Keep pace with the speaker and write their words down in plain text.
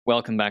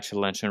Welcome back to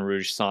the Lanterne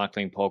Rouge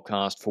Cycling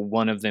Podcast for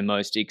one of the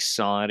most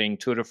exciting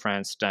Tour de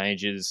France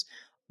stages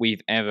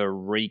we've ever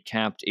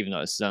recapped, even though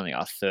this is only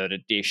our third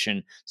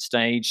edition.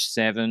 Stage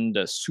 7,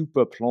 the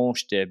Super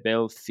Planche des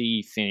Belles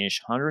Filles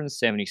finish,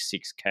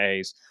 176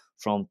 Ks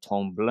from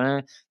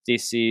Tomblain.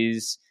 It's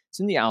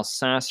in the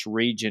Alsace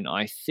region,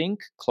 I think,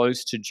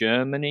 close to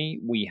Germany.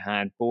 We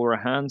had Bora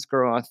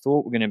Hansgrohe, I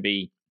thought, were going to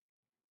be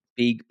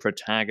big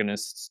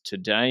protagonists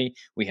today.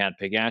 We had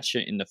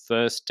Pogačar in the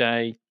first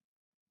day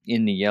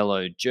in the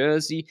yellow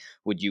jersey.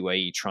 Would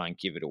UAE try and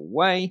give it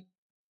away?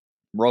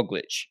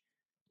 Roglic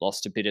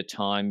lost a bit of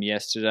time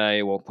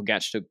yesterday. Well,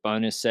 Pogačar took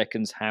bonus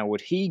seconds. How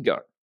would he go?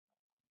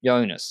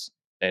 Jonas,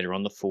 better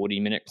on the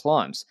 40-minute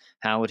climbs.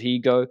 How would he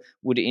go?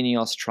 Would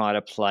Ineos try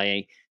to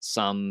play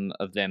some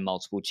of their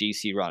multiple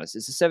GC riders?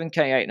 It's a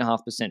 7K,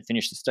 8.5%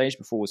 finish. The stage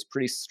before was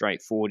pretty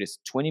straightforward. It's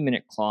a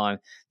 20-minute climb.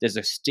 There's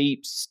a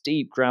steep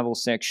gravel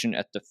section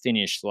at the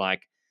finish,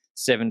 like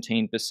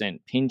 17%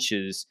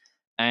 pinches.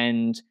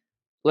 And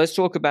let's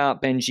talk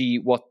about,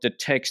 Benji, what the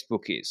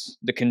textbook is.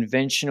 The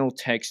conventional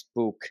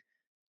textbook,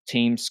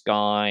 Team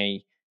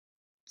Sky,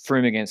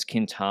 Froome against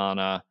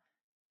Quintana.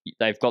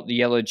 They've got the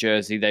yellow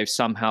jersey. They've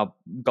somehow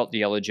got the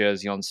yellow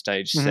jersey on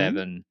stage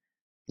 7.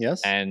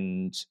 Yes.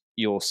 And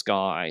your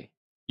Sky,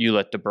 you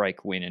let the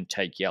break win and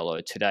take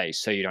yellow today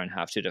so you don't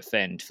have to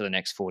defend for the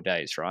next 4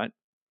 days, right?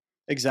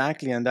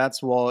 Exactly, and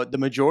that's what the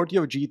majority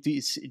of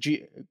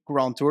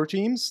Grand Tour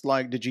teams,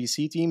 like the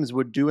GC teams,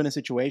 would do in a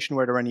situation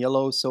where they're in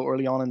yellow so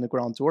early on in the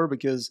Grand Tour,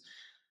 because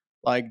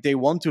like they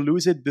want to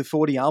lose it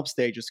before the Alp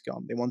stages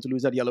come. They want to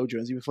lose that yellow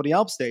jersey before the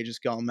Alp stages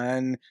come,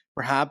 and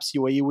perhaps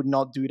UAE would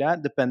not do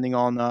that, depending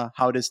on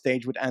how the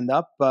stage would end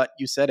up. But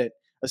you said it,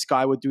 a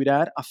Sky would do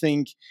that. I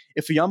think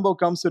if a Jumbo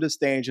comes to the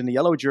stage in the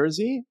yellow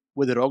jersey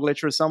with a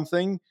Roglic or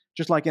something,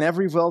 just like in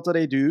every Vuelta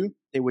they do,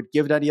 they would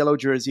give that yellow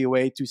jersey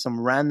away to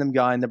some random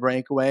guy in the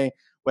breakaway,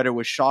 whether it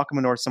was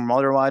Schachmann or some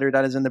other rider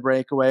that is in the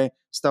breakaway,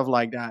 stuff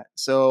like that.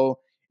 So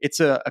it's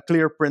a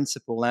clear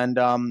principle,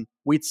 and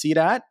we'd see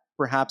that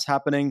perhaps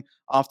happening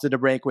after the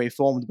breakaway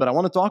formed. But I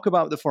want to talk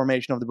about the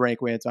formation of the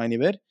breakaway a tiny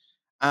bit.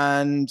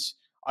 And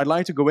I'd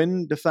like to go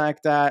in the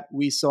fact that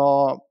we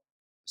saw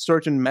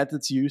certain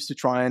methods used to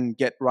try and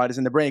get riders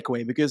in the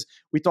breakaway, because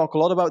we talk a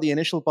lot about the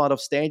initial part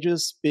of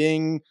stages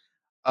being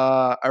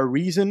a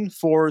reason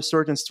for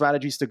certain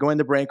strategies to go in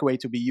the breakaway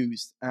to be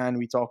used. And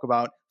we talk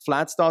about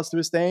flat starts to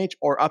a stage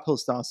or uphill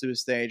starts to a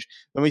stage.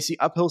 When we see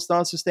uphill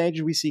starts to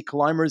stages, we see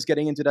climbers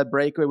getting into that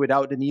breakaway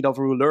without the need of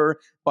a rouleur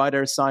by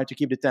their side to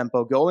keep the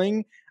tempo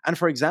going. And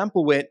for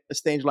example, with a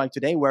stage like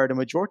today, where the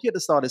majority at the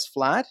start is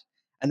flat,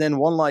 and then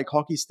one like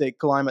hockey stick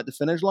climb at the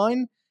finish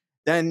line,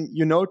 then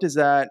you notice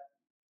that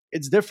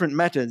it's different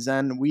methods.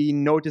 And we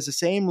noticed the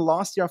same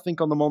last year, I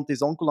think, on the Monte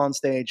Zoncolan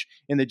stage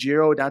in the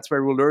Giro. That's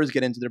where rouleurs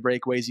get into the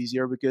breakaways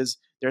easier because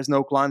there's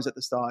no climbs at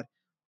the start.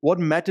 What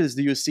methods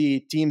do you see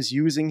teams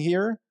using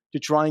here to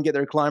try and get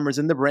their climbers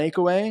in the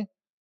breakaway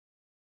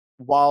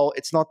while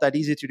it's not that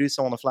easy to do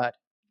so on the flat?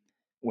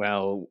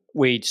 Well,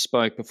 we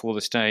spoke before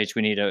the stage.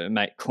 We need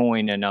to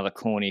coin another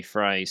corny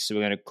phrase. So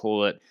we're going to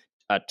call it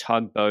a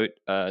tugboat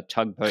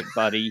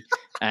buddy.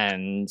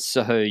 And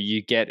so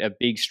you get a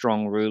big,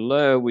 strong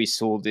rouleur. We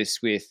saw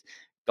this with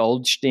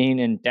Goldstein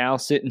and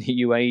Dowsett in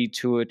the UAE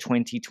Tour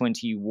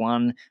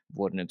 2021.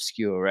 What an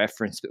obscure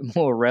reference, but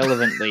more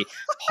relevantly,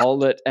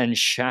 Pollitt and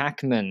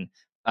Schachmann.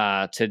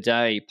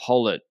 Today,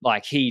 Pollitt,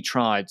 like he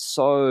tried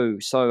so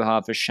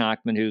hard for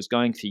Schachmann, who was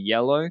going for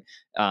yellow,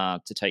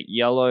 to take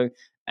yellow.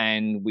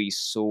 And we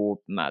saw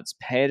Mads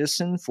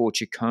Pedersen for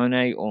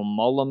Ciccone or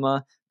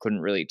Mollema.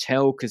 Couldn't really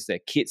tell because their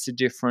kits are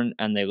different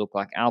and they look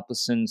like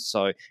Alpecin.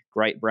 So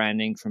great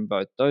branding from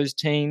both those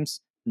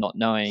teams, not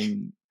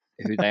knowing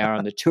who they are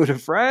on the Tour de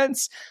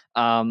France.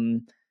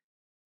 And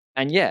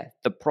yeah,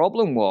 the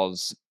problem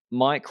was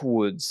Mike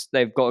Woods.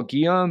 They've got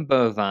Guillaume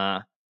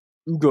Bovin,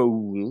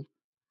 Ugo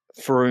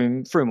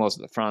Froome was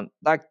at the front.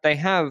 Like they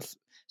have.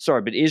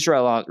 Sorry, but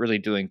Israel aren't really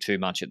doing too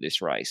much at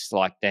this race.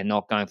 Like they're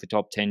not going for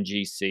top 10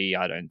 GC,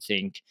 I don't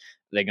think.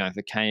 They're going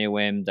for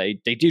KOM. They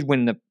did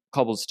win the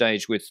cobbled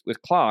stage with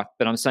Clark,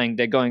 but I'm saying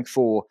they're going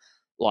for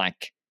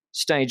like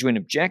stage win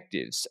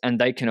objectives, and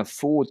they can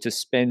afford to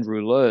spend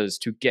rouleurs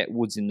to get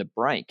Woods in the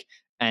break.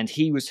 And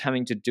he was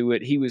having to do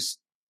it. He was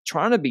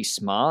trying to be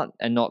smart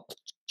and not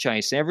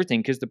chase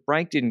everything because the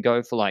break didn't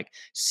go for like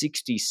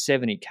 60,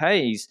 70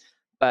 Ks,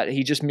 but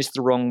he just missed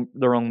the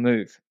wrong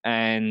move.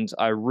 And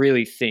I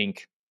really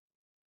think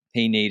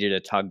he needed a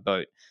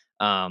tugboat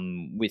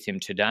with him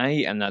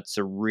today, and that's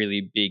a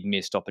really big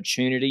missed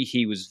opportunity.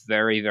 He was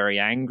very, very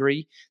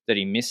angry that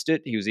he missed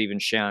it. He was even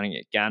shouting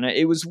at Ganna.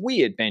 It was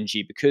weird,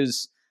 Benji,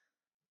 because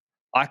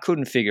I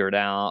couldn't figure it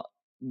out.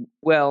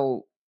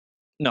 Well,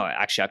 no,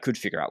 actually, I could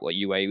figure out what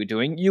UAE were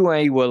doing.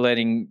 UAE were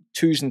letting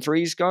 2s and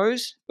 3s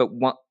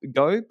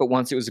go, but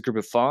once it was a group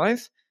of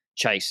 5,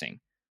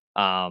 chasing.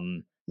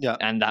 Yeah.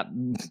 And that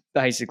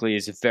basically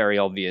is a very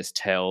obvious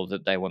tell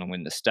that they want to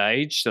win the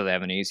stage, so they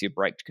have an easier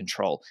break to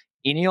control.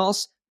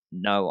 Ineos,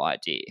 no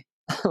idea.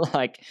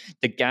 Like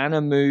the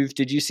Ganna move,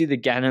 did you see the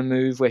Ganna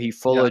move where he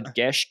followed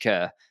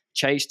Geschke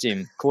chased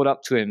him, caught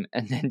up to him,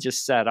 and then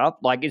just sat up.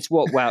 Like, it's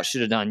what Wout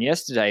should have done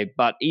yesterday.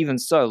 But even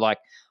so, like,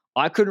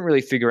 I couldn't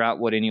really figure out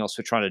what Ineos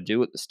were trying to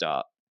do at the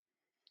start.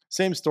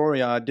 Same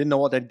story. I didn't know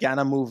what that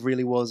Ghana move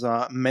really was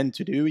meant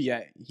to do.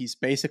 Yeah, he's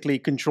basically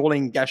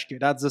controlling Geschke.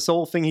 That's the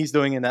sole thing he's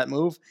doing in that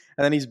move.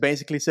 And then he's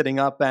basically sitting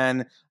up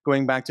and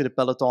going back to the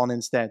peloton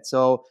instead.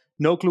 So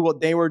no clue what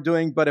they were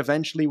doing, but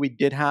eventually we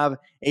did have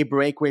a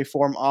breakaway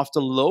form after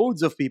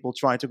loads of people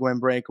tried to go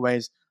in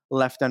breakaways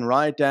left and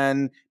right.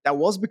 And that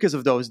was because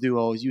of those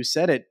duos. You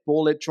said it.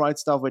 Pollitt tried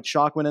stuff with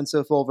Schachmann and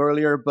so forth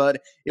earlier,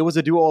 but it was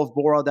a duo of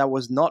Bora that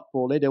was not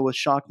Pollitt. It was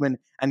Schachmann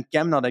and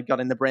Kemna that got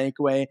in the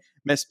breakaway.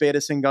 Mes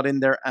Pedersen got in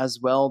there as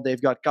well.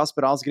 They've got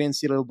Casper Asgreen,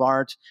 Cyril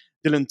Bart,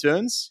 Dylan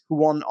Teuns, who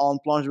won on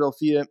Planche de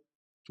Belfië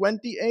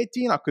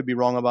 2018. I could be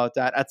wrong about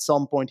that. At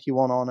some point, he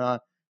won on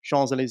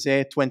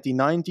Champs-Élysées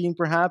 2019,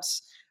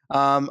 perhaps.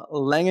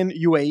 Langen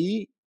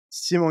UAE,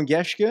 Simon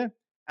Geschke,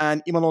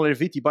 and Emmanuel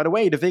Erviti. By the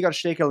way, the Vegard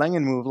Steker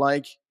Langen move,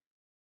 like,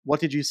 what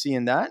did you see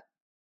in that?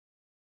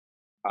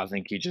 I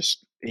think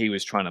he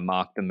was trying to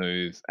mark the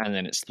move, and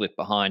then it slipped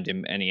behind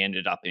him, and he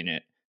ended up in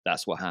it.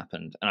 That's what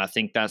happened. And I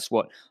think that's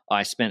what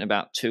I spent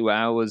about 2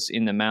 hours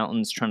in the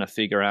mountains trying to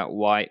figure out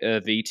why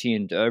Erviti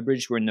and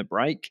Durbridge were in the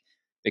break,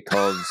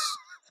 because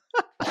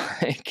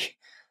like,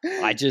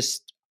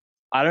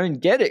 I don't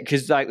get it,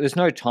 because like there's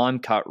no time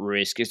cut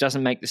risk. It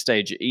doesn't make the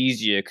stage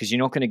easier because you're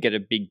not going to get a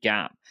big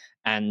gap,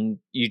 and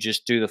you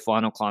just do the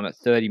final climb at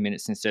 30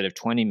 minutes instead of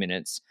 20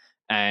 minutes,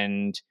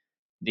 and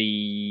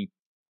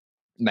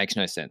makes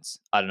no sense.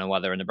 I don't know why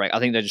they're in the break. I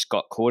think they just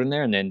got caught in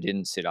there and then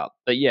didn't sit up.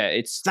 But yeah,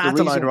 it's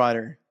satellite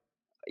rider.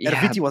 Yeah,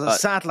 Erviti was a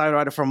satellite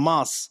rider from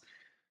Mas.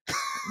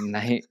 No,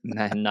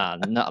 I'm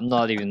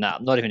not even that.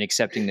 I'm not even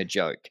accepting the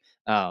joke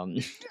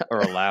or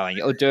allowing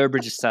it. Or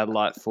Durbridge is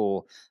satellite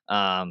for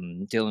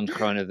Dylan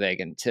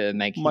Groenewegen to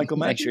make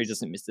sure he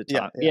doesn't miss the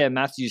time. Yeah,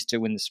 Matthews to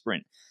win the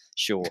sprint.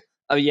 Sure.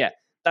 Oh yeah,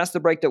 that's the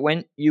break that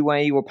went.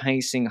 UAE were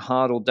pacing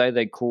hard all day.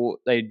 They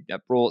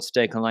brought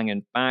Steker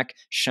Langen back.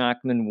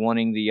 Schachmann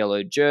wanting the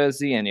yellow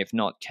jersey, and if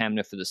not,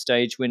 Kemna for the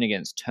stage win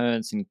against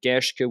Teuns and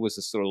Geschke was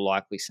the sort of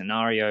likely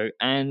scenario.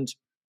 And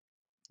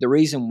the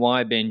reason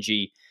why,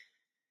 Benji,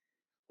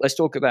 let's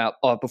talk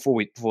about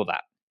before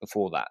that,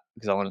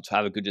 because I wanted to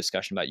have a good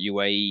discussion about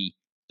UAE.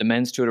 The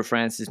men's Tour de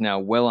France is now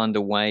well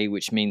underway,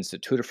 which means the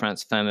Tour de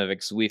France Femmes avec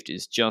Zwift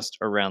is just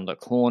around the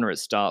corner. It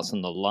starts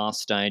on the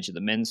last stage of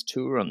the men's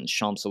tour on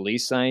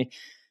Champs-Élysées.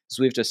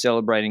 Zwift are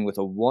celebrating with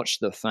a Watch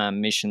the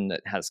Femme mission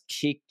that has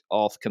kicked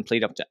off.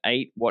 Complete up to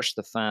 8 Watch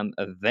the Femme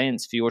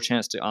events for your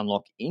chance to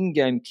unlock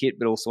in-game kit,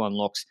 but also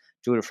unlocks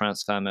Tour de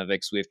France Femmes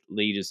avec Zwift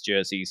leaders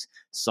jerseys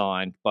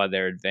signed by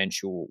their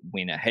eventual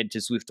winner. Head to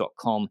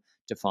Zwift.com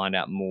to find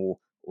out more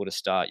or to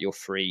start your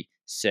free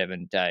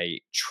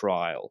 7-day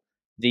trial.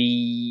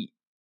 This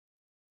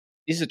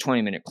is a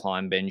 20-minute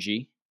climb,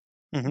 Benji.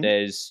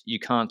 Mm-hmm. You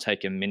can't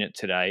take a minute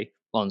today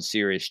on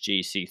serious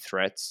GC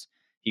threats.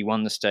 He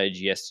won the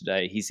stage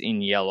yesterday. He's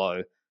in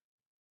yellow.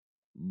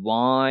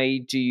 Why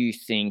do you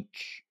think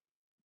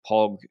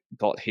Pog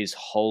got his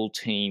whole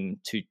team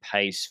to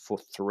pace for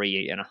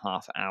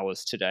 3.5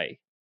 hours today?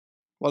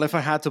 Well, if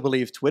I had to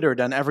believe Twitter,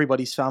 then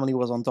everybody's family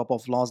was on top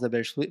of Planche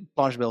de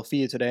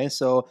Belfië today.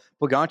 So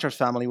Pogacar's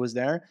family was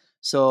there.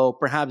 So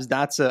perhaps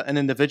that's an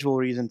individual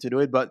reason to do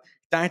it. But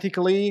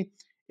tactically,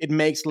 it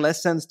makes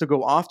less sense to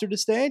go after the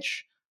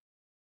stage,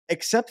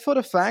 except for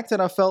the fact that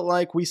I felt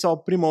like we saw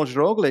Primož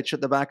Roglic at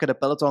the back of the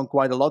peloton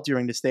quite a lot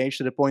during the stage,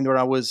 to the point where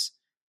I was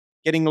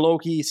getting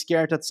low-key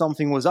scared that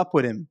something was up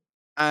with him.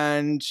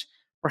 And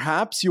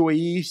perhaps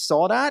UAE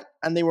saw that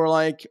and they were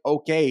like,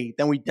 okay,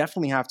 then we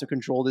definitely have to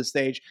control this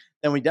stage.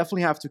 Then we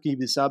definitely have to keep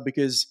this up,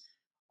 because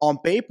on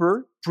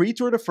paper,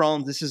 pre-Tour de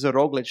France, this is a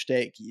Roglic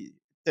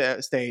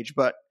stage.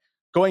 But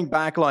going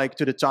back like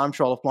to the time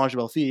trial of Planche de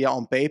Belfië,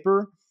 on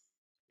paper,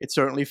 it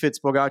certainly fits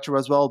Pogacar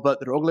as well. But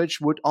Roglic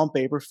would on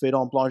paper fit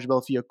on Planche de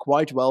Belfië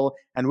quite well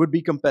and would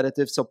be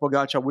competitive. So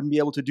Pogacar wouldn't be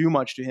able to do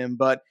much to him.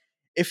 But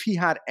if he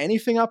had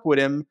anything up with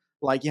him,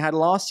 like he had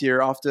last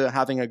year after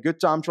having a good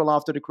time trial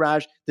after the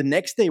crash, the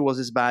next day was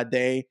his bad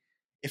day.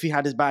 If he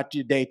had his bad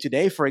day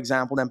today, for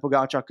example, then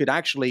Pogacar could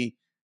actually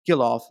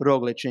kill off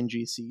Roglic in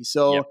GC.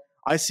 So yep.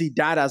 I see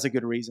that as a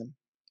good reason.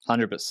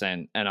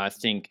 100%. And I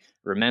think,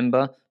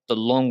 remember, the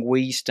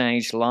Longwy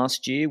stage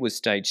last year was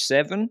stage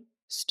 7.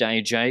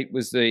 Stage 8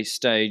 was the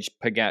stage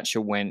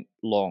Pogacar went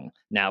long.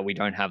 Now, we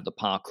don't have the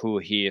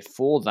parkour here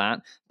for that,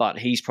 but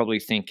he's probably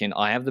thinking,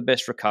 I have the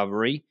best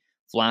recovery.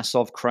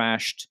 Vlasov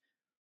crashed.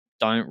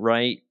 Don't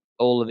rate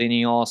all of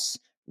Ineos.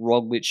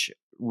 Roglic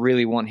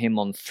really want him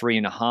on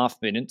 3.5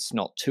 minutes,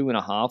 not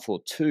 2.5 or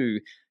 2,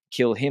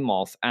 kill him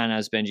off. And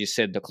as Benji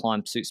said, the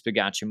climb suits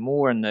Pogacar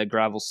more, and the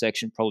gravel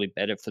section probably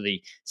better for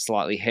the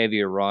slightly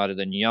heavier rider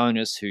than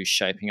Jonas, who's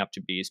shaping up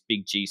to be his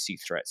big GC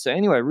threat. So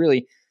anyway,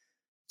 really,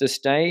 the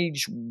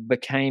stage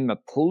became a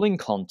pulling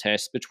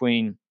contest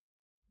between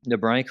the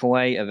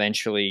breakaway.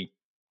 Eventually,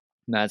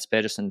 Mads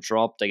Pedersen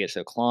dropped. They get to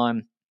the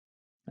climb.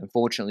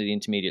 Unfortunately, the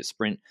intermediate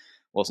sprint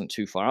wasn't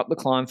too far up the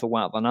climb for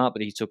Wout van Aert,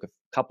 but he took a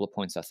couple of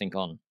points, I think,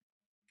 on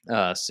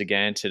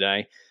Sagan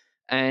today.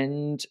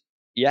 And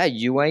yeah,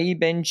 UAE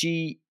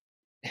Benji,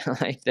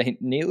 like they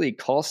nearly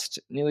cost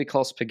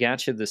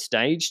Pogacar the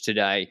stage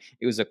today.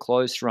 It was a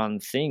close run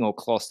thing, or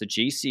cost the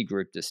GC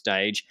group the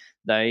stage.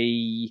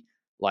 They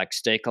like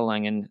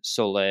Stekelangen,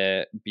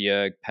 Soler,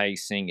 Bjerg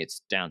pacing.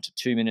 It's down to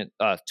 2 minutes,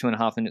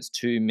 2.5 minutes,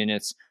 2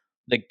 minutes.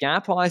 The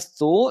gap I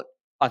thought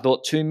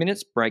 2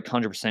 minutes break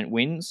 100%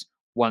 wins.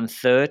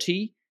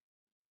 130,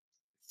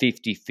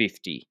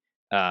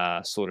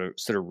 50-50 sort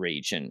of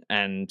region,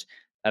 and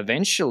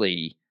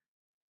eventually.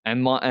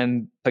 And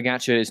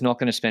Pogacar is not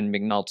going to spend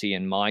McNulty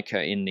and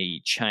Micah in the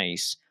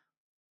chase.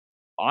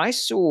 I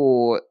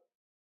saw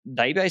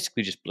they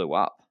basically just blew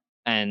up.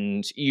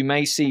 And you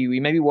may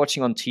be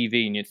watching on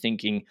TV and you're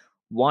thinking,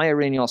 why are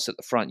Ineos at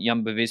the front,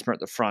 Jumbo Visma at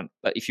the front?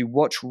 But if you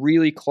watch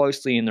really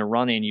closely in the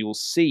run in, you'll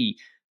see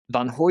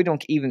Van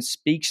Hooijdonk even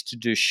speaks to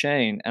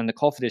Duchesne and the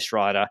Cofidis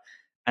rider,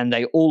 and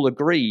they all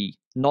agree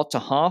not to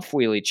half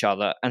wheel each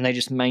other, and they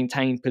just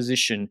maintain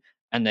position,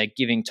 and they're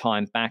giving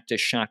time back to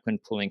Schachmann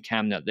pulling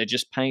Kamna. They're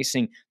just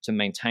pacing to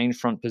maintain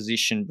front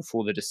position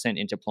before the descent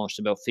into Planche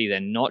de Belfi. They're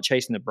not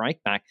chasing the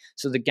break back.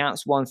 So the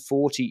gap's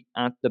 140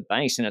 at the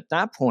base. And at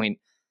that point,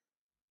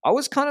 I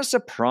was kind of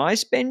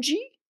surprised, Benji,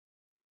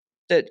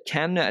 that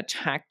Kamna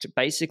attacked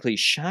basically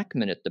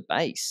Schachmann at the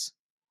base.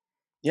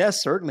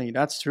 Yes, certainly.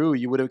 That's true.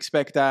 You would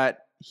expect that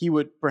he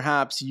would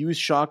perhaps use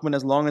Schachmann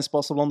as long as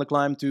possible on the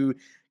climb to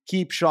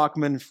keep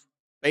Schachmann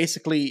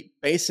basically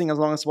pacing as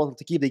long as possible,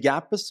 to keep the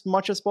gap as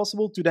much as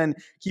possible, to then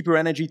keep your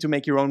energy to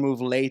make your own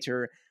move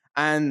later.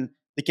 And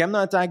the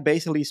Kemna attack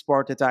basically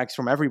sparked attacks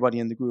from everybody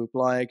in the group.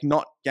 Like,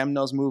 not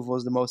Kemna's move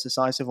was the most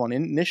decisive one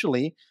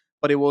initially,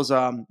 but it was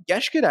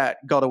Geschke that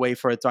got away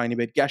for a tiny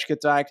bit. Geschke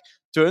attack,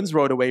 turns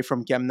rode away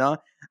from Kemna,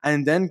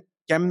 and then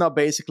Kemna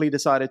basically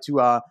decided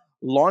to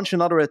launch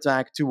another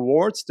attack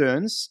towards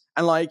Turns.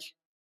 And like,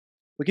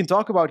 we can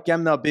talk about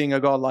Kemna being a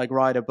godlike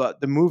rider, but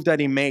the move that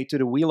he made to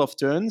the wheel of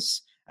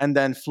Turns and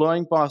then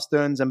flowing past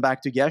Turns and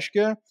back to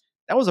Geschke,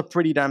 that was a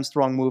pretty damn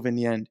strong move in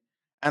the end.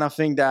 And I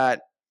think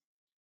that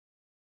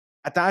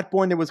at that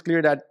point, it was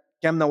clear that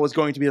Kemna was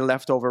going to be the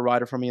leftover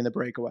rider for me in the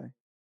breakaway.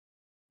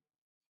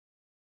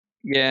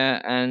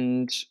 Yeah,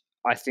 and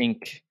I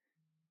think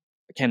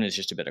Kemna's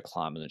just a better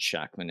climber than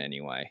Schachmann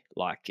anyway.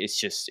 Like, it's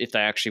just, if they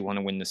actually want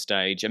to win the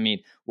stage, I mean,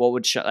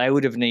 they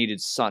would have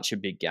needed such a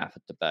big gap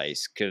at the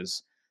base,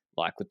 because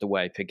like with the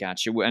way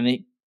Pogacar,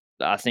 and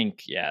I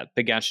think, yeah,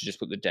 Pogacar just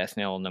put the death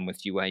knell on them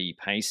with UAE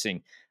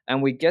pacing.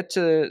 And we get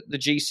to the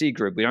GC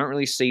group. We don't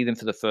really see them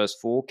for the first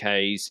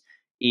 4Ks.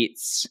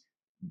 It's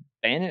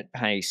Bennett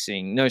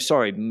pacing. No,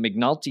 sorry,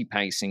 McNulty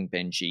pacing,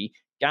 Benji.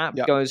 Gap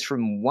goes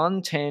from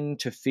 110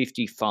 to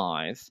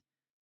 55.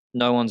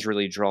 No one's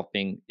really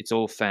dropping. It's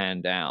all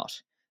fanned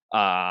out.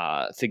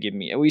 Forgive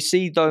me. We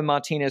see, though,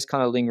 Martinez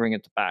kind of lingering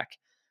at the back.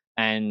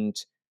 And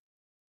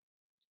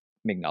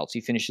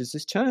McNulty finishes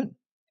this turn.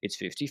 It's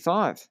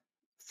 55.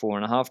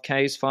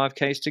 4.5Ks,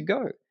 5Ks to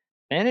go.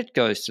 Bennett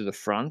goes to the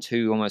front,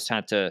 who almost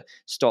had to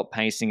stop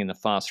pacing in the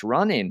fast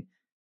run-in.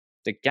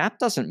 The gap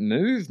doesn't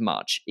move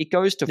much. It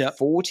goes to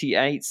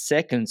 48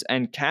 seconds,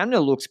 and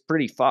Kamna looks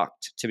pretty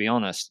fucked, to be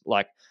honest.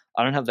 Like,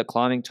 I don't have the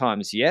climbing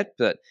times yet,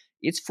 but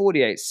it's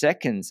 48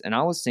 seconds, and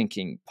I was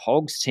thinking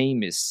Pog's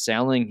team is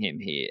selling him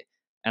here,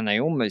 and they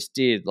almost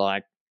did.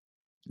 Like,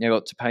 they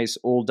got to pace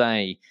all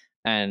day,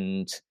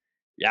 and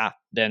yeah,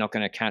 they're not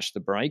going to catch the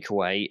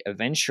breakaway.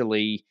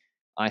 Eventually,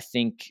 I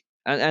think,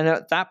 and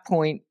at that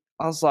point,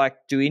 I was like,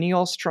 do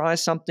Ineos try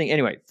something?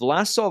 Anyway,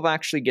 Vlasov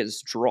actually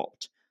gets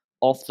dropped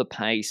off the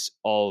pace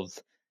of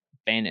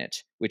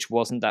Bennett, which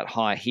wasn't that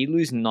high. He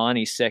loses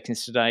 90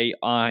 seconds today.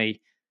 I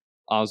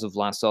was a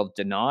Vlasov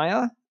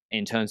denier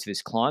in terms of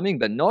his climbing,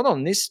 but not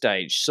on this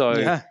stage.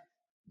 So,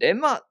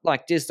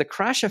 does the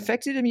crash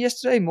affected him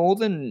yesterday more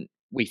than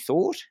we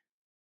thought?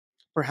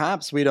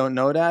 Perhaps, we don't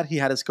know that. He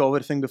had his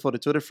COVID thing before the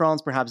Tour de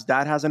France. Perhaps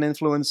that has an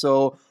influence.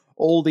 So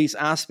all these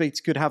aspects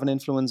could have an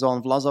influence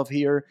on Vlasov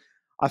here.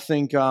 I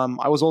think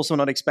I was also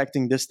not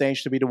expecting this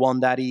stage to be the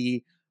one that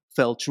he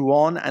fell through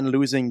on, and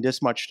losing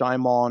this much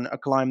time on a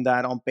climb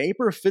that on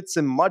paper fits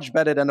him much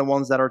better than the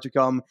ones that are to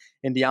come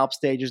in the Alp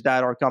stages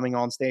that are coming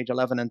on stage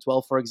 11 and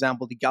 12, for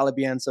example, the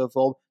Galibier and so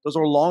forth. Those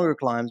are longer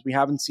climbs. We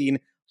haven't seen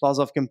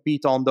Vlasov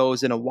compete on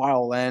those in a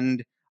while,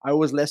 and I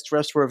was less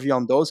trustworthy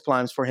on those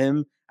climbs for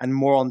him and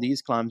more on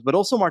these climbs. But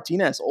also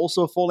Martinez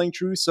also falling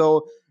through,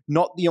 so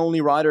not the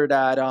only rider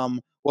that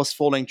was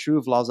falling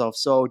through Vlasov.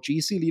 So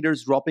GC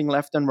leaders dropping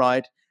left and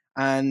right,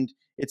 and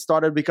it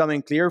started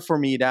becoming clear for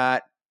me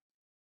that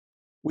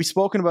we've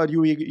spoken about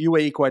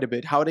UAE quite a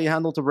bit, how they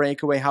handled the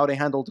breakaway, how they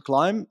handled the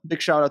climb.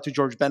 Big shout out to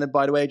George Bennett,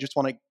 by the way. Just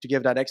wanted to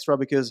give that extra,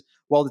 because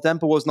while the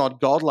tempo was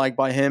not godlike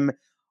by him,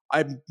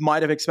 I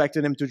might have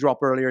expected him to drop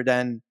earlier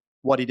than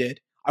what he did.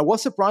 I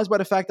was surprised by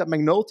the fact that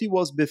McNulty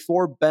was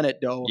before Bennett,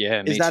 though.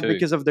 Yeah, Is that too.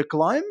 Because of the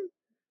climb?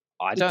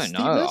 I don't know.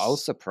 I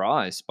was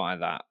surprised by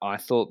that. I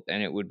thought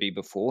Bennett would be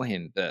before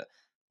him, but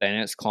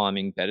Bennett's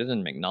climbing better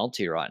than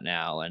McNulty right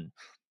now. And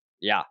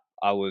yeah,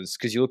 I was,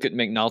 because you look at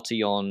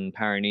McNulty on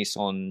Paris-Nice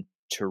on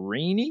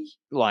Turini,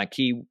 like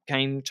he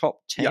came top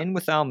 10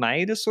 with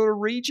Almeida sort of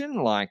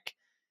region. Like,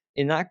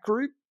 in that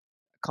group,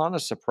 kind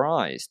of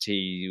surprised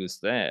he was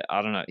there.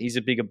 I don't know. He's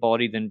a bigger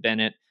body than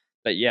Bennett,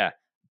 but yeah,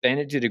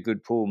 Bennett did a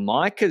good pull.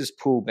 Micah's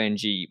pull,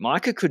 Benji.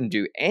 Micah couldn't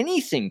do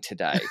anything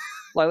today.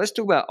 Like, let's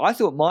talk about. I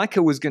thought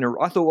Micah was gonna.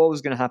 I thought what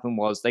was gonna happen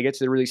was they get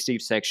to the really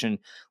steep section.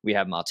 We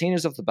have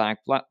Martinez off the back,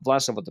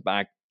 Vlasov at the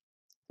back.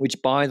 Which,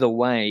 by the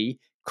way,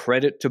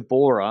 credit to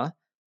Bora,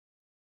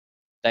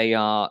 they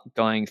are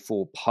going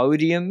for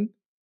podium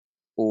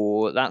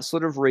or that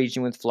sort of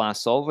region with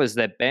Vlasov as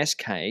their best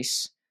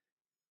case,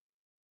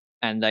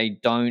 and they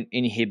don't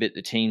inhibit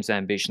the team's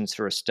ambitions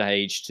for a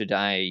stage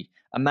today.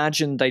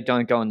 Imagine they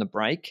don't go in the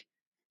break,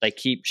 they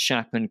keep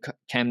Schachmann,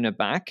 Kemner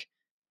back,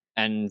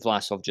 and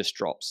Vlasov just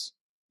drops.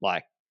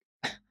 Like,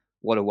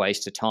 what a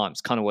waste of time.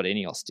 It's kind of what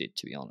Ineos did,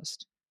 to be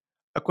honest.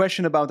 A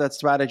question about that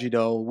strategy,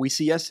 though. We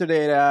see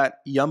yesterday that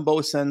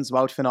Jumbo sends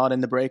Wout van Aert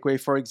in the breakaway,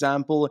 for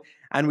example,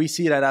 and we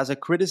see that as a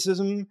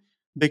criticism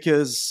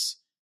because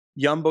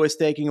Jumbo is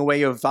taking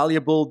away a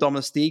valuable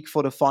domestique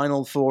for the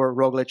final for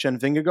Roglic and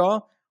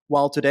Vingegaard,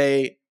 while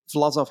today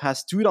Vlasov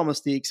has two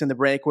domestiques in the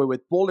breakaway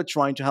with Polet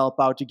trying to help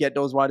out to get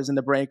those riders in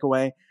the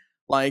breakaway.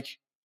 Like,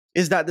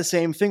 is that the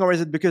same thing, or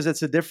is it because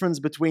it's a difference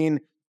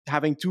between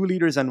having two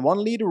leaders and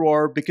one leader,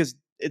 or because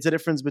it's a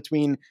difference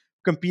between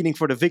competing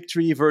for the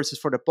victory versus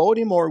for the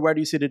podium, or where do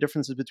you see the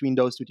differences between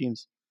those two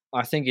teams?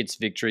 I think it's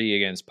victory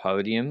against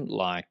podium.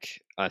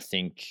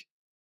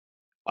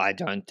 I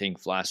don't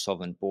think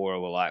Vlasov and Bora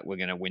were like, we're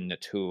going to win the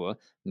tour.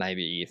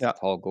 Maybe if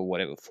Pog or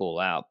whatever fall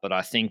out. But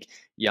I think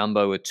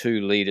Jumbo are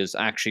two leaders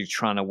actually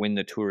trying to win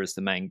the tour as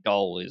the main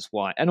goal is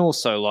why. And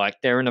also,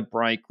 like, they're in a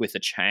break with a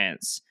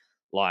chance.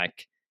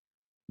 Like,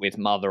 with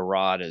mother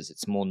riders,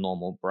 it's more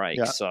normal break.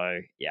 Yeah. So,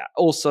 yeah.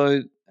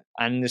 Also,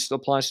 and this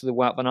applies to the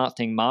Wout van Aert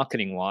thing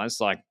marketing-wise,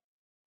 like,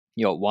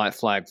 you got White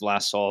Flag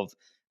Vlasov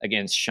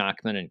against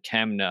Schachmann and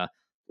Kemner.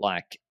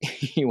 Like,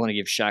 you want to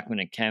give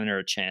Schachmann and Kemner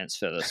a chance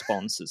for the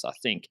sponsors, I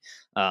think.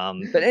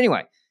 But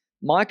anyway,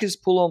 Micah's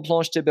pull on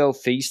Planche de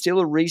Belfi, still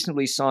a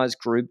reasonably sized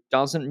group,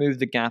 doesn't move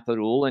the gap at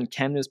all, and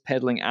Kemner's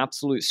pedaling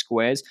absolute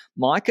squares.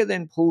 Micah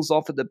then pulls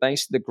off at the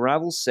base of the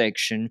gravel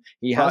section.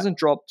 He hasn't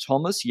dropped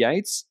Thomas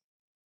Yates.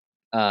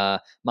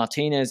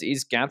 Martinez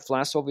is gapped.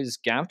 Vlasov is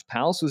gapped.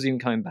 Pals was even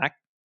coming back.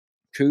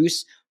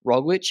 Kuss,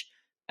 Roglic,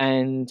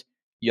 and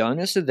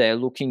Jonas are there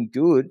looking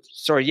good.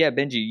 Sorry, yeah,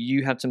 Benji,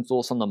 you had some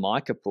thoughts on the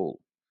Micah pull.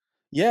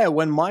 Yeah,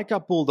 when Micah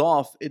pulled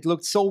off, it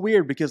looked so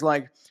weird because,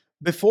 like,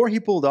 before he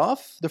pulled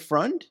off the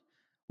front,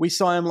 we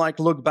saw him like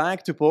look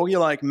back to Poggi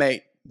like,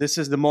 mate, this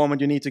is the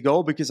moment you need to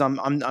go because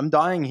I'm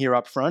dying here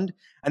up front.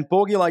 And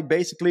Poggi like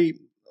basically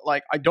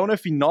like, I don't know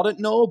if he nodded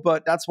no,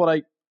 but that's what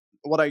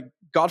I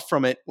got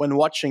from it when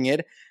watching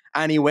it.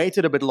 And he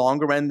waited a bit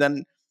longer, and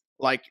then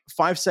like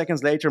 5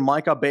 seconds later,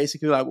 Micah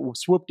basically like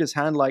swooped his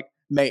hand like,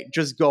 mate,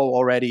 just go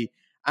already.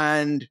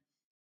 And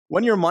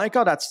when you're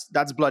Micah,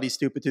 that's bloody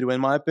stupid to do, in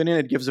my opinion.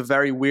 It gives a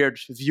very weird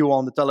view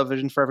on the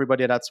television for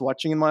everybody that's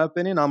watching, in my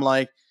opinion. I'm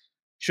like,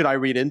 should I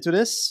read into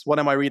this? What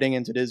am I reading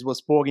into this?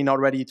 Was Poggi not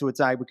ready to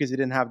attack because he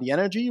didn't have the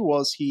energy?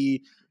 Was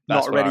he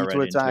not ready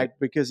to attack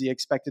because he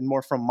expected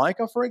more from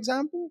Micah, for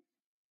example?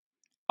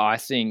 I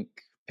think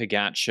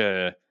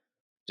Pogačar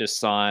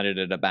decided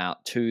at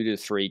about 2 to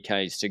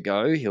 3Ks to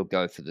go, he'll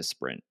go for the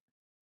sprint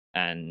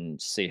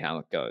and see how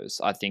it goes.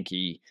 I think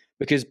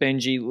because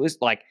Benji was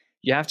like,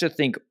 you have to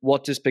think,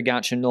 what does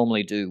Pogačar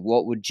normally do?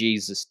 What would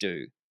Jesus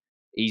do?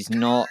 He's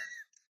not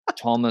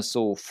Thomas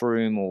or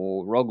Froome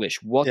or Roglic.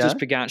 What does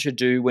Pogačar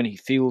do when he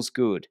feels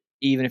good,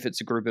 even if it's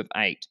a group of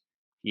 8?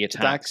 He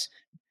attacks.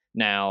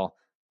 Now,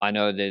 I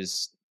know and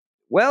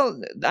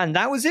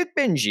that was it,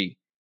 Benji.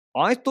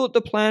 I thought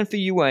the plan for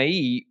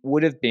UAE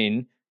would have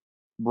been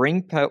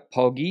bring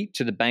Poggi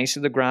to the base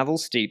of the gravel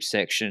steep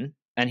section,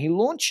 and he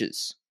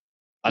launches.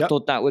 I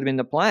thought that would have been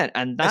the plan.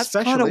 And that's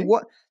kind of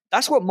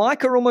that's what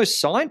Micah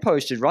almost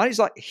signposted, right? He's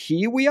like,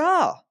 here we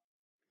are.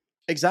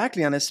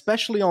 Exactly, and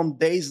especially on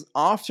days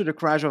after the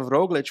crash of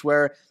Roglic,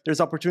 where there's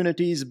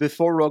opportunities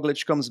before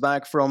Roglic comes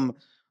back from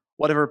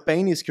whatever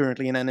pain he's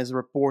currently in and is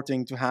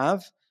reporting to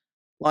have.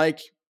 Like,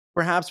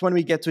 perhaps when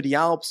we get to the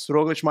Alps,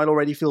 Roglic might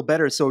already feel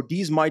better. So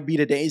these might be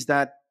the days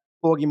that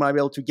Poggi might be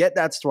able to get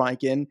that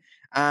strike in,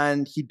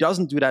 and he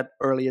doesn't do that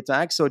early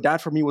attack. So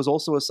that for me was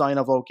also a sign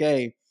of,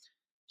 okay,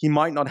 he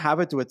might not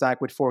have it to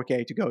attack with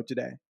 4K to go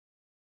today.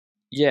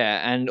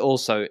 Yeah, and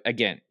also,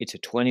 again, it's a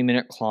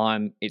 20-minute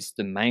climb. It's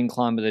the main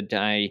climb of the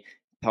day.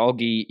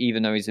 Poggi,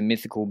 even though he's a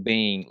mythical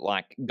being,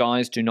 like,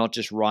 guys do not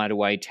just ride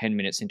away 10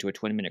 minutes into a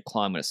 20-minute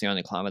climb when it's the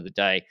only climb of the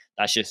day.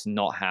 That's just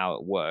not how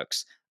it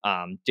works.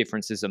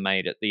 Differences are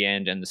made at the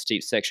end, and the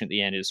steep section at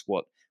the end is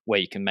where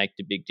you can make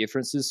the big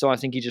differences. So I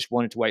think he just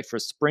wanted to wait for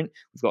a sprint.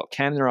 We've got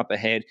Kemner up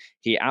ahead.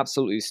 He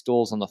absolutely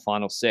stalls on the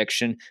final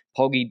section.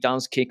 Poggi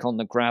does kick on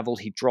the gravel.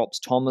 He drops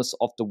Thomas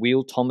off the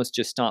wheel. Thomas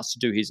just starts to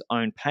do his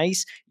own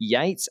pace.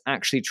 Yates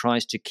actually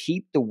tries to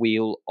keep the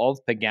wheel of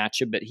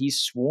Pogačar, but he's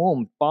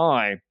swarmed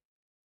by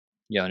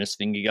Jonas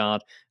Vingegaard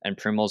and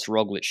Primoz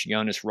Roglic.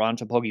 Jonas right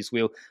onto Poggi's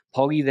wheel.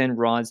 Poggi then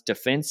rides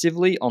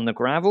defensively on the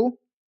gravel.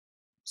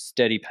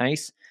 Steady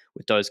pace.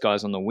 with those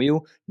guys on the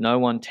wheel. No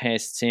one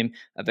tests him.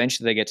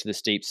 Eventually, they get to the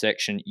steep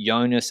section.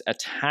 Jonas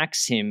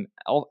attacks him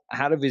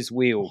out of his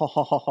wheel,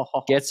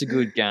 gets a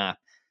good gap.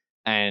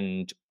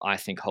 And I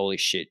think, holy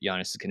shit,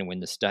 Jonas is going to win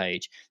the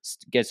stage.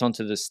 Gets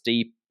onto the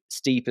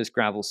steepest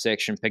gravel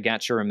section.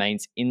 Pogačar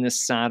remains in the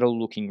saddle,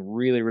 looking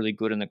really, really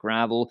good in the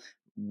gravel.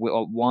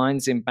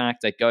 Winds him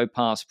back. They go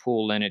past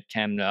poor Leonard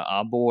Kemna,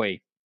 our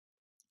boy.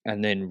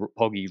 And then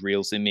Poggy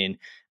reels him in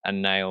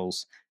and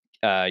nails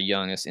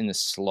Jonas in the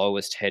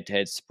slowest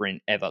head-to-head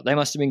sprint ever. They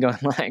must have been going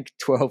like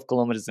 12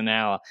 kilometers an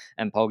hour,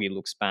 and Poggy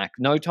looks back.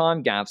 No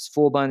time gaps,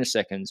 4 bonus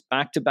seconds,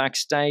 back-to-back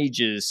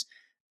stages,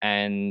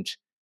 and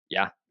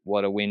yeah,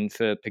 what a win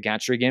for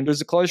Pogačar again. But it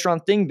was a close run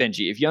thing,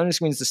 Benji. If Jonas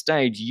wins the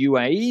stage,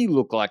 UAE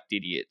look like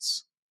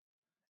idiots.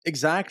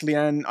 Exactly,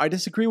 and I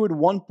disagree with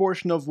one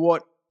portion of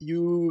what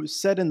you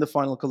said in the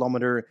final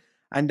kilometer,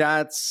 and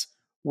that's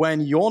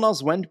when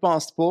Jonas went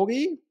past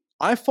Poggi.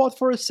 I thought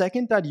for a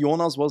second that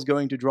Jonas was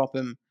going to drop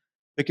him,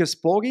 because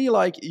Poggi,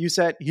 like you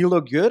said, he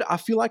looked good. I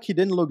feel like he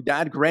didn't look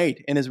that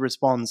great in his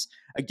response.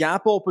 A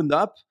gap opened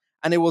up,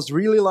 and it was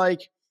really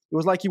like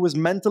he was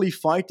mentally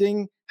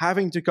fighting,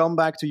 having to come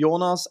back to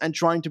Jonas and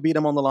trying to beat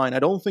him on the line. I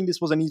don't think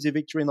this was an easy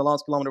victory in the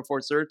last kilometer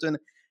for certain,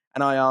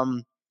 and I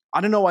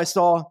don't know. I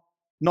saw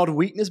not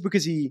weakness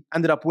because he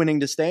ended up winning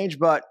the stage,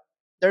 but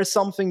there's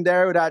something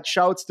there that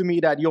shouts to me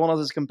that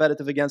Jonas is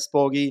competitive against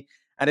Poggi,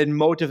 and it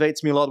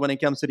motivates me a lot when it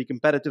comes to the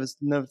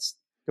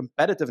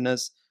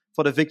competitiveness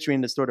for the victory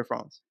in the Tour de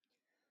France.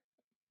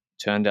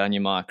 Turn down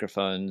your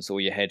microphones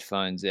or your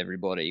headphones,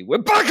 everybody. We're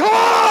back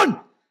on!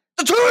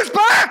 The tour is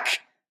back!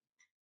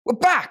 We're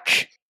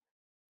back!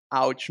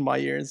 Ouch, my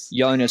ears.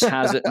 Jonas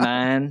has it,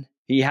 man.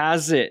 He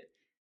has it.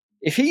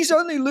 If he's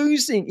only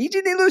losing, he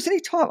didn't lose any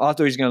time. I thought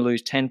he was going to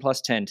lose 10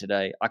 plus 10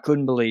 today. I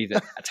couldn't believe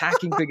it.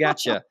 Attacking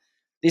Pogačar.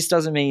 This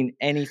doesn't mean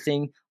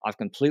anything. I've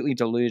completely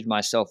deluded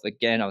myself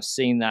again. I've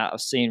seen that.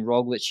 I've seen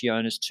Roglic,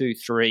 Jonas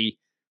 2-3.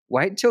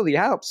 Wait until the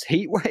Alps.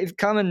 Heatwave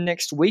coming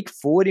next week.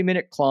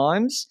 40-minute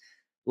climbs.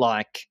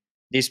 Like,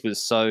 this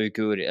was so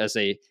good.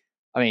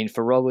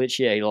 For Roglic,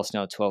 yeah, he lost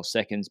another 12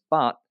 seconds.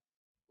 But,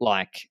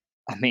 I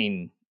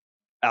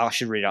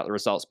should read out the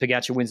results.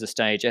 Pogačar wins the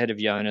stage ahead of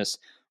Jonas.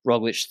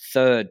 Roglic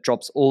third,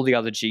 drops all the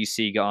other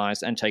GC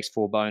guys and takes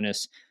 4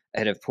 bonus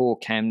ahead of Paul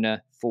Kemna,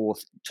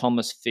 4th,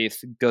 Thomas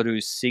 5th, Guru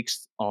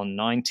 6th on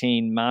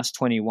 19, Mas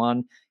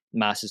 21.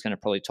 Mas is going to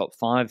probably top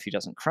 5 if he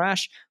doesn't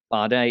crash.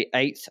 Bardet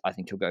 8th, I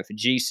think he'll go for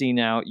GC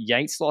now.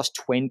 Yates lost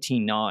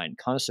 29,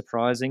 kind of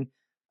surprising.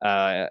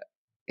 And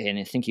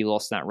I think he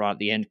lost that right at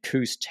the end.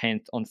 Kuss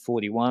 10th on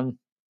 41.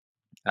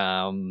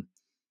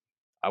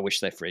 I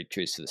wish they freed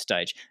Kuss to the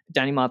stage.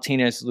 Danny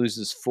Martinez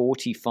loses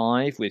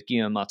 45 with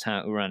Guillaume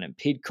Martin, Uran, and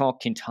Pidcock.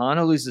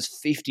 Quintana loses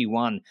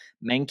 51.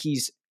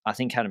 Menkes, I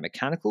think, had a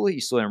mechanical. You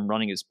saw him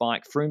running his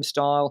bike, Froome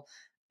style.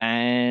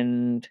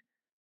 And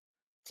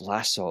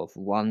Vlasov,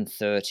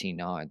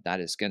 139.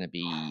 That is going to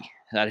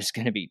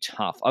be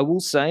tough. I will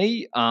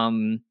say,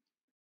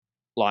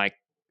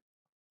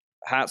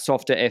 hats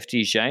off to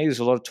FDJ. There's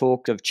a lot of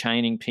talk of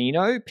chaining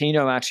Pinot.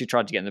 Pinot actually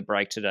tried to get in the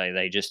break today.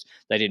 They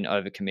didn't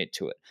overcommit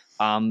to it.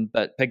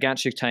 But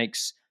Pogačar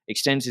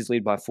extends his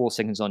lead by 4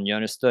 seconds on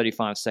Jonas,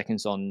 35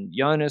 seconds on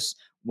Jonas,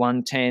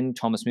 110.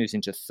 Thomas moves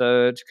into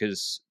third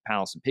because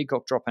Powell and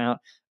Pidcock drop out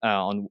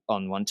on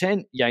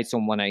 110. Yates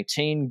on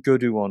 118.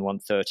 Guru on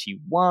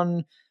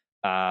 131.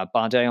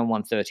 Bardet on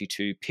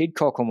 132,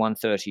 Pidcock on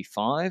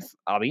 135.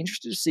 I'll be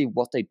interested to see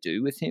what they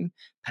do with him.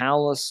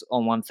 Paulus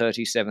on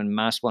 137,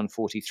 Mas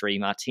 143,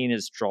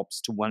 Martinez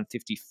drops to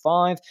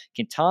 155,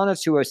 Quintana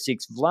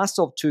 206,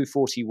 Vlasov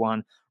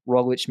 241,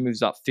 Roglic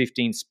moves up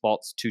 15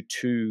 spots to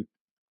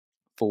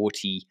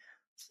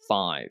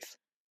 245.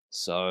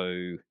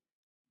 So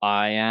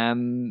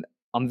I'm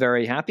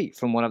very happy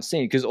from what I've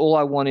seen, because all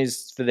I want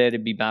is for there to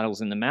be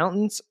battles in the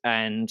mountains,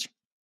 and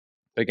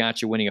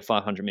Pogačar winning a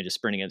 500-meter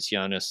sprint against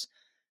Jonas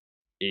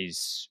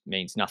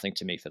means nothing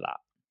to me for that.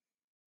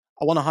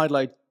 I want to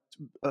highlight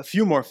a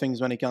few more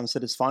things when it comes to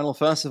this final.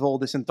 First of all,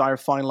 this entire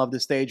final of the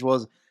stage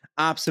was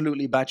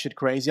absolutely batshit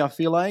crazy, I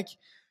feel like.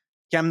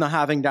 Kemna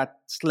having that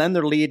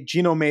slender lead,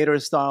 Gino Mater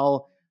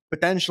style,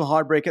 potential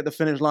heartbreak at the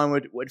finish line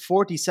with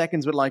 40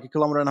 seconds with like a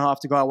kilometer and a half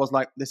to go. I was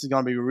like, this is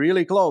going to be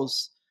really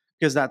close,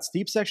 because that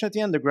steep section at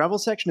the end, the gravel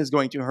section, is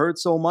going to hurt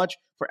so much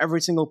for every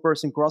single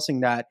person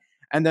crossing that.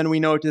 And then we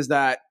noticed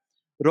that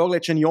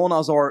Roglic and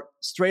Jonas are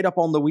straight up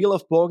on the wheel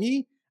of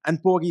Poggi,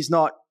 and Poggi's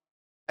not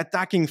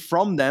attacking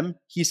from them.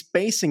 He's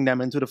pacing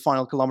them into the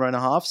final kilometer and a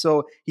half.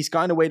 So he's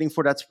kind of waiting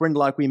for that sprint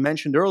like we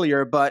mentioned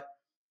earlier. But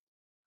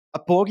a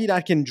Poggi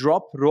that can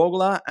drop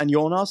Roglic and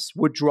Jonas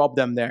would drop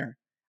them there.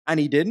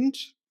 And he didn't.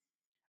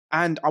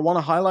 And I want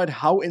to highlight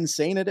how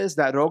insane it is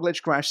that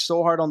Roglic crashed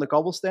so hard on the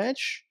cobble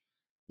stage.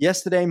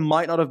 Yesterday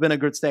might not have been a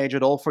good stage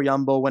at all for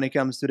Jumbo when it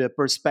comes to the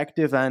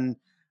perspective and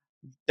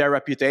their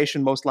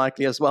reputation, most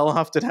likely as well,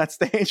 after that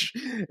stage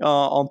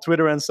on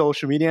Twitter and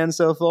social media and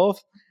so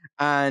forth,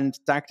 and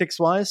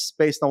tactics-wise,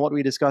 based on what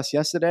we discussed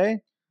yesterday.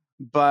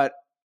 But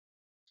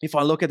if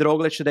I look at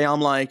Roglic today,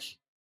 I'm like,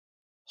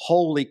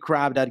 holy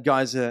crap, that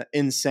guy's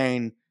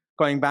insane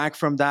coming back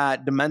from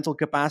that, the mental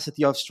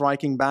capacity of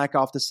striking back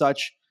after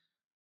such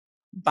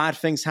bad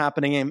things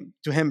happening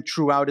to him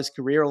throughout his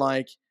career.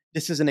 Like,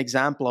 this is an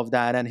example of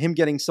that. And him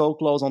getting so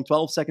close on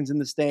 12 seconds in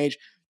the stage,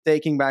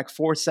 taking back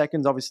 4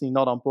 seconds, obviously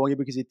not on Poggi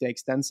because he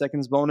takes 10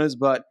 seconds bonus,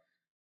 but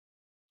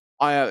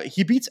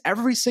he beats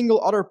every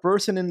single other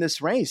person in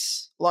this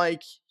race.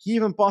 Like, he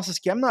even passes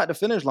Kemna at the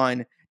finish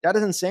line. That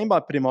is insane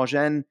by Primoz.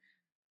 And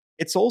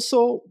it's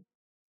also,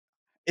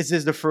 is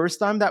this the first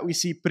time that we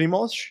see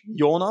Primoz,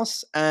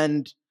 Jonas,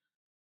 and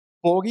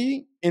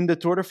Poggi in the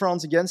Tour de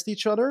France against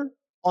each other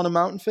on a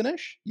mountain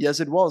finish? Yes,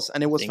 it was.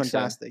 And it was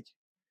fantastic. So.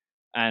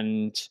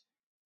 And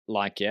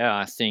like, yeah,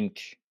 I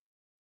think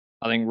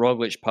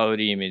Roglic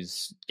podium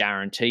is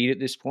guaranteed at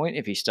this point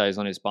if he stays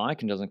on his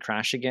bike and doesn't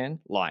crash again.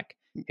 Like,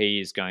 he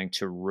is going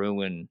to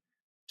ruin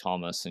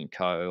Thomas and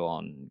co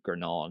on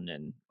Granon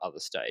and other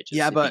stages.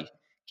 Yeah, but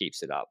he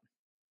keeps it up.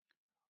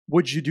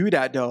 Would you do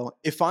that though?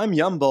 If I'm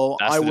Jumbo,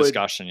 that's the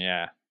discussion.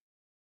 Yeah.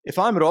 If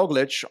I'm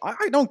Roglic,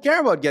 I don't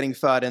care about getting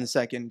third and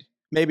second.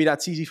 Maybe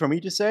that's easy for me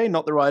to say,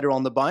 not the rider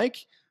on the bike,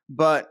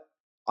 but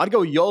I'd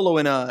go YOLO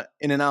in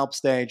an Alp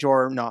stage,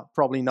 or not,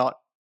 probably not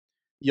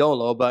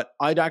YOLO, but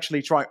I'd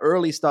actually try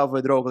early stuff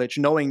with Roglic,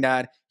 knowing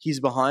that he's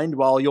behind,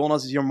 while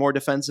Jonas is your more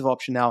defensive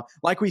option now.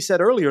 Like we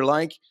said earlier,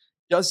 like,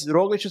 does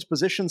Roglic's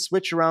position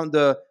switch around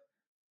the...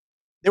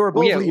 They were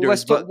both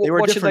leaders, but they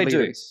were different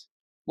leaders.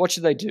 What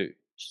should they do?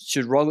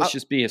 Should Roglic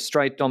just be a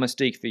straight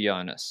domestique for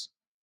Jonas?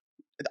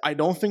 I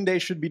don't think they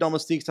should be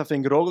domestiques. I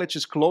think Roglic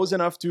is close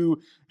enough to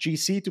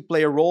GC to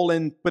play a role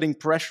in putting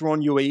pressure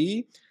on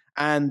UAE,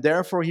 and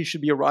therefore he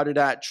should be a rider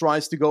that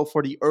tries to go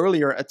for the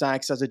earlier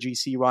attacks as a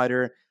GC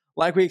rider,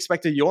 like we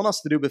expected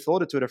Jonas to do before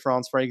the Tour de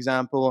France, for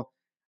example.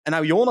 And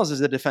now Jonas is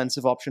a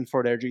defensive option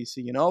for their GC,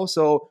 you know?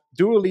 So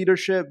dual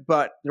leadership,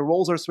 but the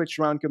roles are switched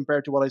around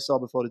compared to what I saw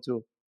before the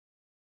Tour.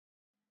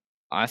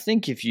 I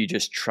think if you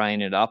just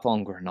train it up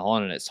on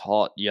Granon and it's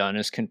hot,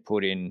 Jonas can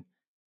put in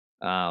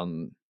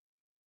 40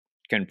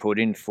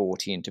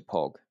 into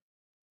Pog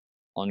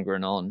on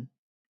Granon.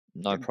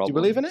 No problem. Do you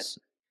believe in it?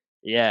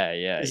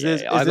 Yeah.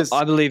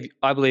 I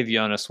believe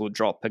Jonas will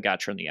drop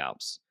Pogacar in the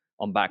Alps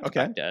on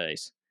back-to-back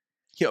days.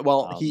 Yeah,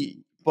 well,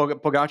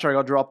 Pogacar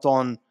got dropped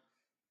on.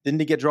 Didn't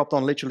he get dropped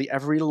on literally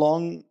every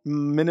long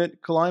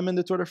minute climb in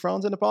the Tour de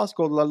France in the past?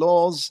 Called La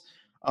Loze,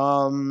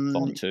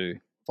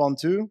 Fontu.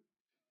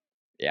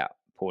 Yeah,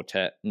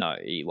 Portet. No,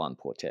 he won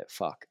Portet.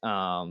 Fuck.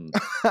 Well,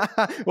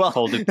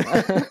 Col du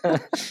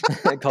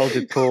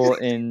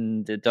Port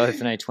in the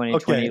Dauphiné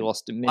 2020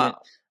 lost a minute.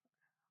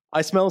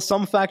 I smell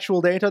some factual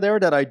data there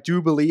that I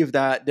do believe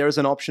that there's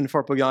an option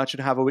for Pogacar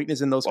to have a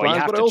weakness in those climbs.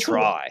 You have to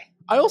try.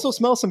 I also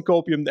smell some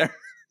copium there.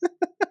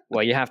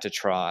 Well, you have to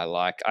try.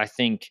 Like, I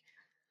think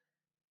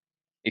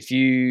if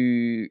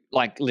you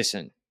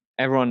listen,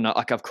 everyone,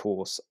 of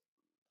course,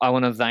 I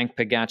want to thank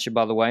Pogacar,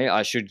 by the way.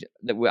 I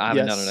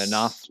haven't done it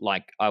enough.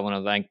 Like, I want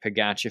to thank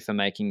Pogacar for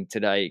making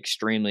today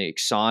extremely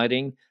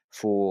exciting,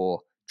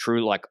 for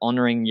true,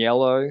 honoring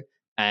yellow.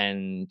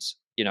 And,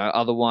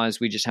 otherwise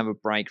we just have a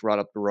break right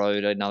up the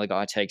road. Another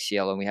guy takes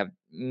yellow and we have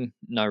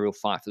no real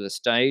fight for the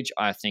stage.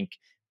 I think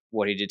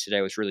what he did today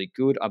was really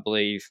good. I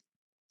believe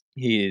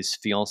his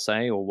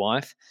fiancée or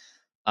wife,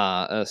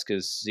 Erska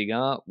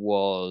Zigar,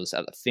 was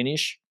at the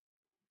finish.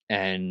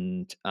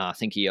 And I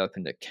think he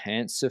opened a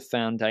cancer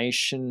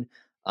foundation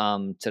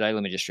today.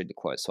 Let me just read the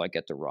quote so I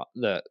get the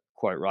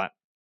quote right.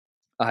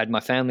 I had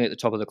my family at the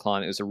top of the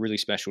climb. It was a really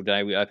special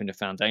day. We opened a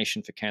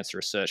foundation for Cancer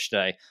Research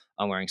Day.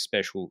 I'm wearing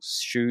special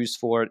shoes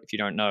for it. If you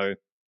don't know,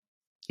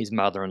 his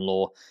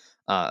mother-in-law,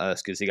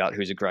 Erska Zigar,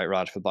 who's a great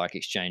rider for Bike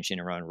Exchange in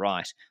her own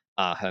right,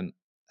 her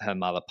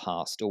mother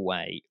passed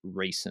away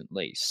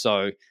recently.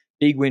 So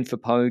big win for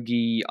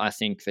Poggi, I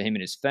think, for him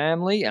and his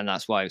family, and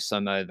that's why he was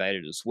so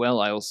motivated as well.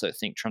 I also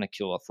think trying to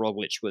kill off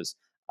Roglic was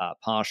a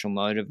partial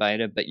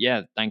motivator, but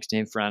yeah, thanks to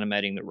him for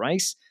animating the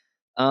race.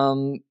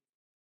 Are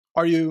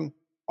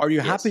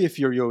you happy if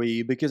you're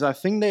UAE? Because I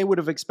think they would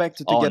have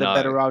expected to get a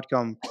better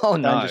outcome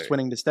than just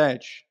winning the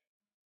stage.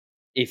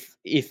 If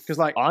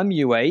I'm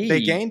UAE,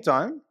 they gain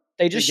time.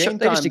 They just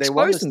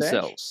expose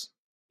themselves.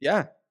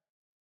 Yeah.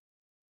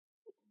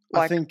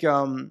 I think.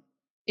 Go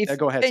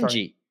ahead.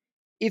 Benji,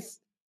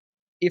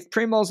 if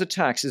Primoz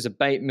attacks as a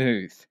bait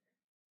move,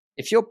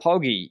 if you're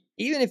Poggi,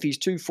 even if he's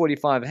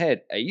 2:45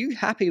 ahead, are you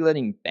happy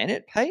letting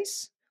Bennett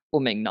pace, or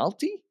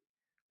McNulty,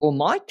 or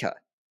Micah?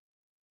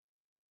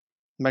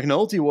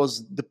 McNulty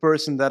was the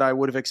person that I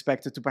would have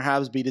expected to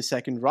perhaps be the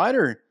second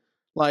rider,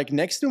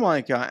 next to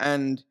Micah.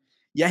 And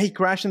yeah, he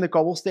crashed in the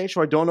cobble stage,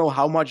 so I don't know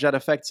how much that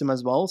affects him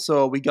as well.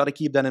 So we got to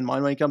keep that in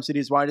mind when it comes to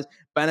these riders.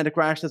 Bennett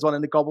crashed as well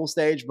in the cobble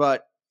stage,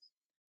 but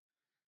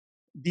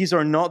these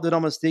are not the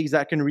domestiques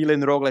that can reel in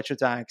the Roglic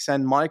attacks.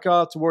 And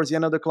Micah, towards the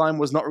end of the climb,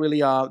 was not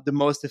really the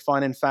most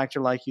defining factor,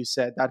 like you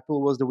said. That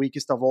pool was the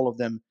weakest of all of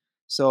them.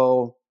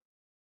 So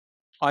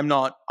I'm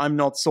not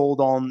sold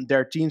on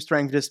their team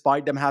strength,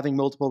 despite them having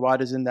multiple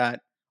riders on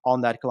that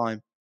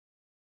climb.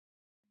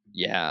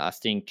 Yeah, I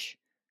think,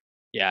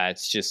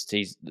 it's just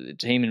the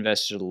team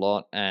invested a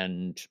lot,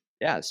 and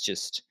it's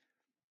just.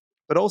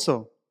 But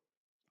also,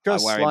 I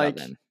Because worry about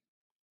them.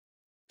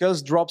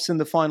 Cuz drops in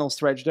the final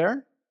stretch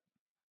there.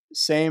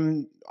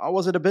 Same.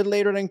 Was it a bit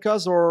later than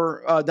Cuz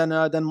or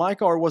than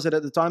Micah, or was it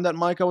at the time that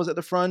Micah was at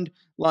the front?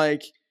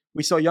 Like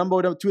we saw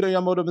two the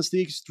Jumbo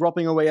Domestiques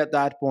dropping away at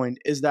that point.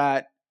 Is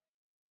that,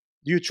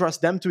 do you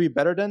trust them to be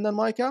better than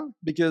Micah?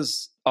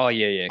 Because Oh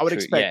yeah. I would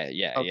expect.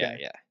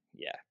 Okay.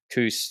 Yeah.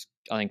 Koos,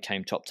 I think,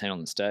 came top 10 on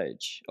the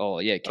stage. Oh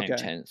yeah, came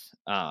Okay. 10th,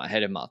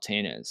 ahead of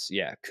Martinez.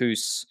 Yeah,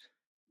 Koos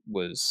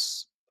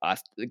was,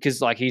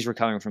 because like he's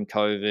recovering from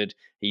COVID.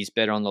 He's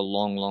better on the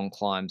long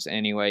climbs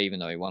anyway, even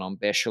though he won on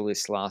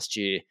Bechelist last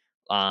year.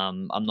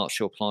 I'm not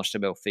sure Planche de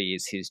Belfi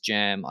is his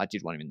jam. I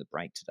did want him in the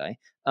break today.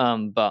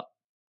 But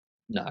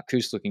no,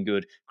 Koos looking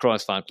good.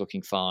 Kruiswijk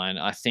looking fine.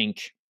 I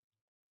think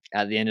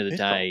at the end of the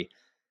Pitcock. day,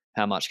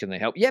 how much can they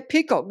help? Yeah,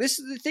 Pidcock. This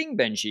is the thing,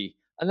 Benji.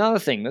 Another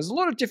thing, there's a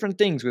lot of different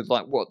things with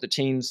like what the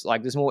teams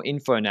like. There's more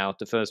info now at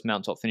the first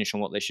mountaintop finish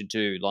on what they should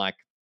do. Like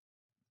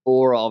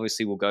Bora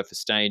obviously will go for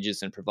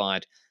stages and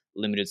provide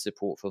limited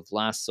support for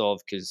Vlasov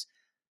because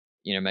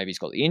maybe he's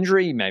got the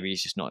injury, maybe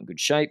he's just not in good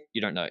shape.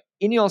 You don't know.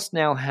 Ineos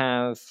now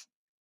have,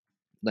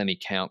 let me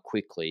count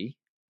quickly,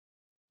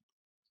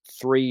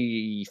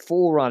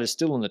 4 riders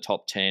still in the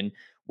top 10,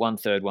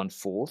 1/3,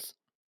 1/4.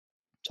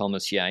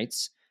 Thomas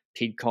Yates.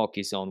 Pidcock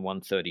is on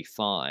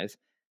 135.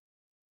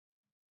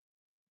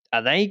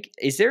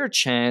 Is there a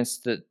chance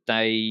that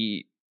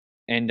they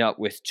end up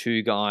with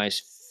 2 guys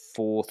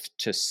 4th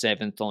to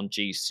 7th on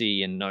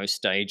GC and no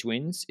stage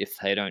wins if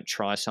they don't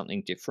try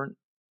something different?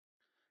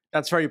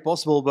 That's very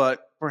possible,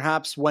 but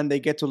perhaps when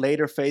they get to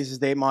later phases,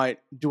 they might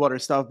do other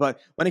stuff. But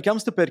when it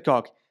comes to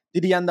Pitcock,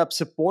 did he end up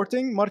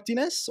supporting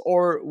Martinez,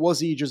 or was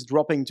he just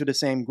dropping to the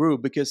same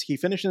group? Because he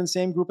finished in the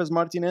same group as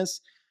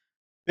Martinez.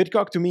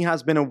 Pitcock, to me,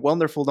 has been a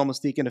wonderful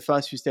domestique in the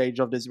first few stages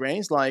of this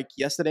race. Like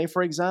yesterday,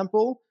 for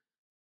example,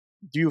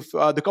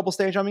 the couple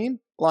stage, I mean?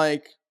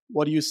 Like,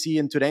 what do you see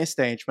in today's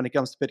stage when it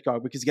comes to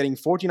Pitcock? Because getting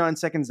 49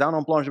 seconds down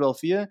on Planche de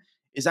Belfi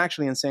is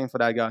actually insane for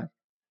that guy.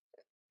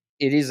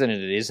 It is and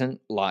it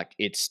isn't. Like,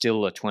 it's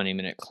still a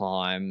 20-minute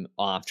climb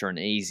after an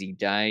easy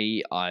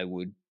day. I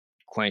would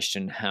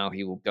question how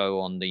he will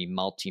go on the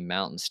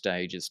multi-mountain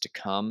stages to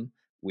come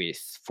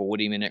with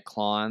 40-minute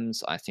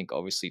climbs. I think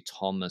obviously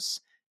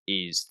Thomas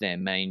is their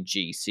main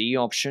GC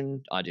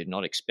option. I did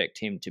not expect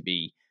him to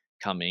be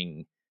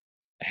coming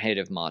ahead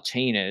of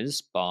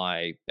Martinez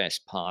by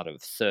best part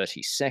of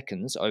 30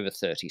 seconds, over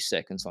 30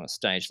 seconds on a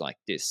stage like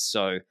this.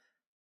 So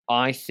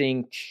I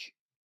think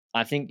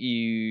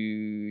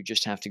you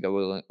just have to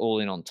go all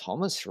in on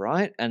Thomas,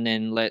 right? And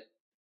then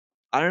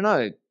I don't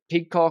know,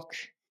 Pidcock.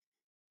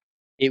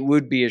 It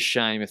would be a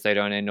shame if they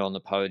don't end on the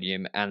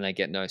podium and they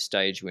get no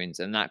stage wins,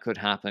 and that could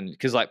happen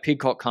because like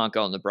Pidcock can't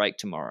go on the break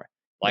tomorrow.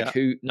 Like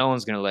Yeah. no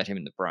one's going to let him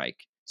in the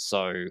break.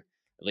 So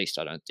at least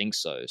I don't think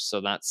so.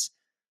 So that's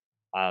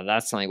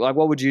something. Like,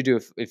 what would you do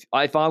if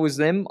I was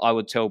them? I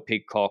would tell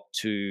Pidcock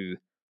to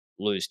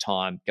lose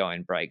time, go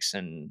in breaks,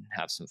 and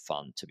have some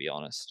fun. To be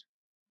honest.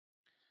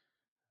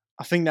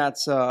 I think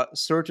that's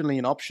certainly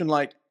an option.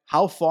 Like,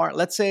 how far,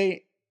 let's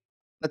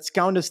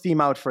count his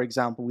team out, for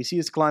example. We see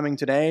he's climbing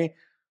today.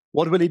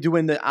 What will he do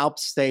in the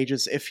Alps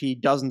stages if he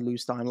doesn't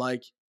lose time?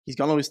 Like, he's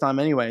going to lose time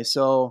anyway.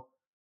 So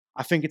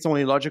I think it's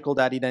only logical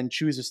that he then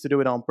chooses to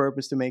do it on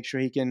purpose to make sure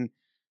he can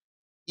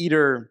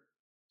either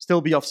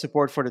still be of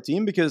support for the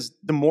team, because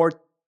the more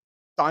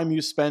time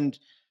you spend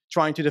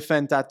trying to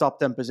defend that top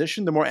 10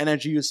 position, the more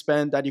energy you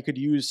spend that you could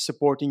use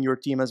supporting your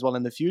team as well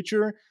in the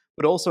future.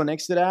 But also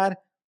next to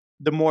that,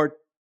 the more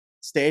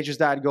stages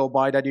that go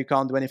by that you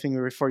can't do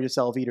anything for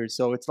yourself either.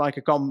 So it's like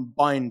a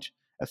combined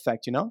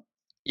effect, you know?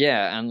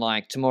 Yeah, and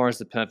like tomorrow's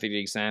the perfect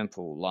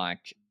example.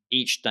 Like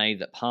each day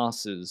that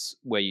passes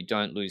where you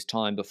don't lose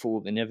time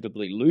before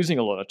inevitably losing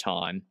a lot of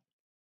time,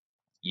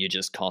 you're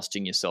just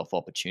costing yourself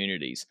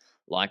opportunities.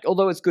 Like,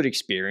 although it's good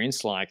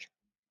experience, like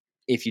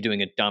if you're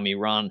doing a dummy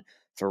run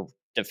for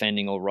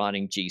defending or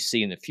riding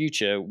GC in the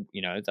future,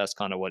 that's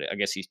kind of what I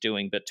guess he's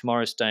doing. But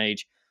tomorrow's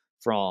stage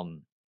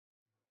from,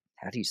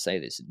 how do you say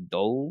this?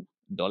 Dole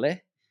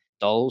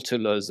to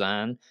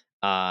Lausanne.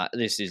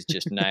 This is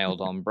just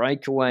nailed on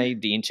breakaway.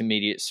 The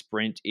intermediate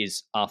sprint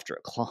is after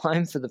a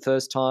climb for the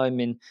first time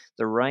in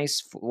the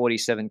race,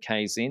 47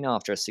 Ks in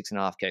after a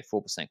 6.5K,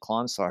 4%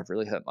 climb. So I've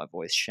really hurt my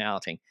voice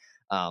shouting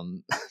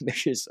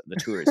because the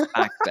tour is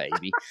back,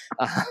 baby.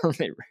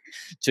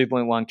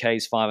 2.1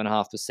 Ks,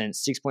 5.5%,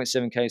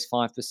 6.7 Ks,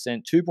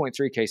 5%,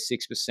 2.3 Ks,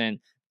 6%,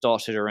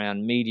 dotted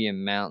around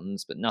medium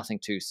mountains, but nothing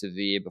too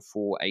severe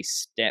before a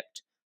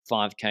stepped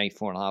 5K,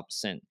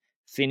 4.5%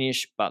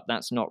 finish. But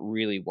that's not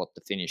really what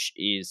the finish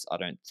is. I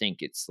don't think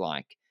it's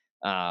like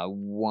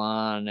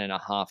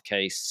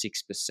 1.5K,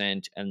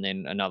 6%, and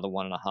then another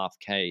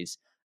 1.5Ks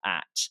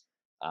at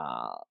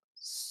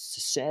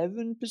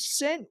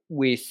 7%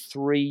 with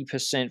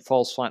 3%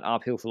 false flat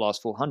uphill for the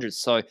last 400.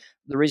 So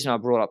the reason I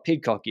brought up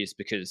Pidcock is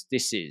because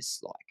this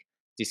is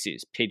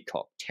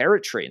Pidcock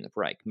territory in the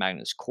break,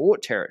 Magnus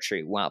Court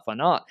territory, Wout van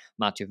Aert,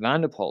 Mathieu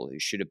van der Poel, who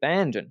should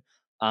abandon.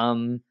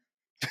 I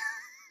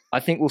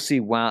think we'll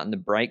see Wout in the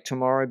break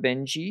tomorrow,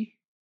 Benji.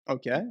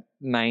 Okay.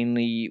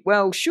 Mainly,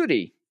 well, should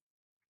he?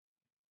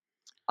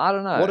 I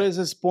don't What know. is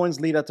his points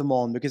lead at the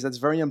moment? Because that's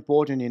very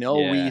important. We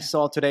Yeah.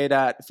 saw today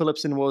that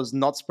Philipsen was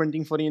not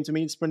sprinting for the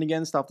intermediate sprint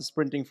against after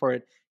sprinting for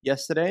it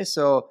yesterday.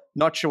 So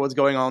not sure what's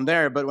going on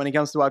there. But when it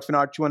comes to Wout van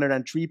Aert,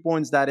 203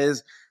 points, that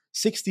is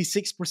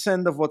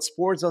 66% of what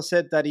Sporza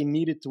said that he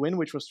needed to win,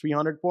 which was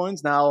 300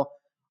 points. Now,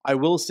 I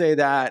will say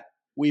that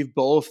we've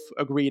both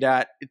agreed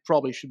that it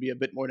probably should be a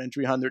bit more than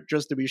 300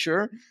 just to be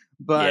sure.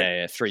 But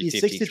Yeah, he's 350,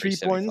 63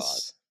 375.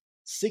 points,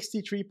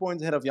 63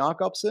 points ahead of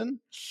Jakobsen.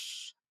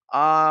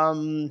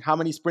 How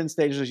many sprint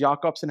stages does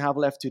Jakobsen have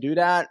left to do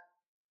that?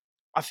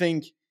 I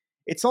think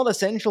it's not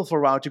essential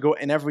for Wout to go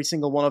in every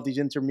single one of these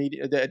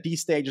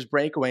these stages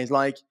breakaways.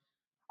 Like,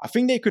 I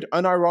think they could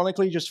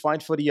unironically just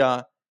fight for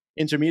the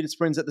intermediate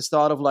sprints at the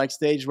start of like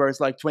stage where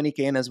it's like 20k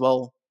in as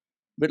well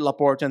with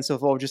Laporte and so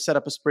forth. Just set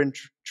up a sprint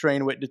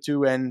train with the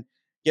two and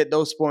get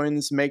those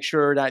points. Make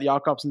sure that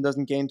Jakobsen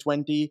doesn't gain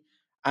 20.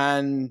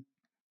 And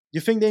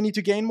you think they need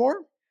to gain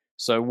more?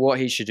 So what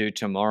he should do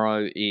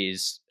tomorrow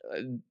is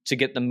to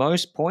get the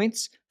most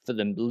points for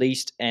the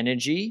least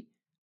energy.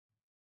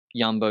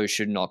 Jumbo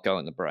should not go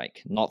in the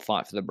break, not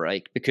fight for the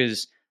break,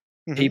 because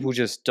people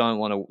just don't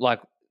want to.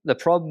 Like, the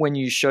problem when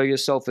you show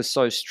yourself as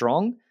so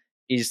strong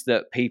is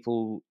that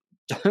people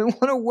don't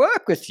want to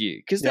work with you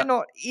because they're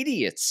not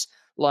idiots.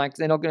 Like,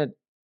 they're not going to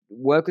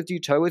work with you,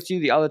 tow with you.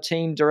 The other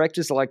team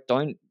directors are like,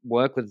 don't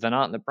work with Van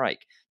Aert in the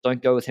break.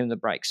 Don't go with him in the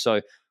break. So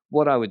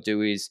what I would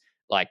do is,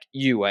 like,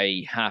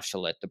 UAE have to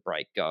let the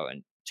break go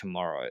and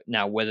tomorrow.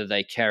 Now, whether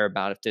they care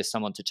about if there's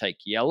someone to take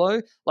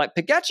yellow, like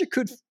Pogacar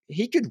could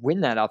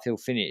win that uphill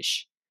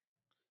finish.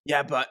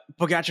 Yeah, but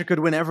Pogacar could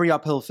win every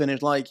uphill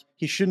finish. Like,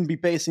 he shouldn't be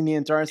pacing the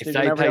entire stage If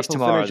in they every pace uphill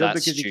tomorrow, finish just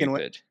that's because he can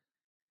win. stupid.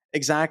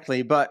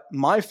 Exactly. But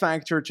my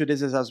factor to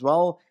this is as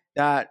well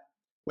that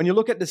when you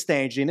look at the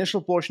stage, the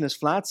initial portion is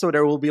flat, so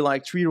there will be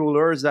like three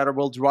rollers that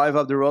will drive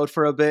up the road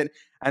for a bit,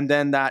 and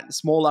then that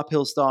small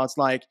uphill starts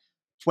like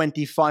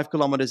 25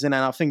 kilometers in,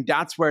 and I think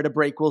that's where the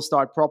break will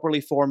start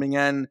properly forming,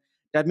 and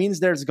that means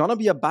there's gonna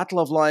be a battle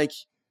of like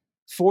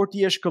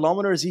 40-ish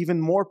kilometers,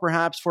 even more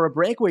perhaps, for a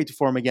breakaway to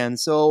form again.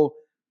 So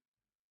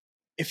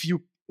if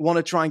you want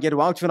to try and get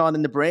Wout van Aert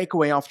in the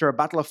breakaway after a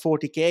battle of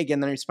 40k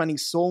again, then you're spending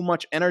so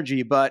much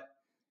energy. But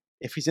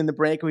if he's in the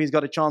breakaway, he's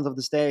got a chance of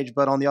the stage.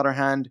 But on the other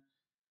hand,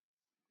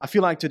 I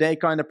feel like today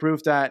kind of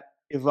proved that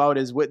if Wout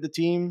is with the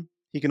team,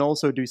 he can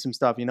also do some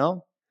stuff,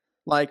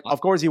 Like, of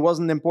course, he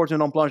wasn't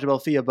important on Planche de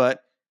Belfia,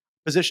 but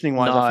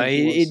positioning-wise, I No, think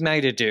he it was.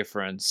 made a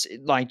difference.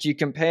 Like, you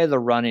compare the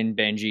run in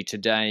Benji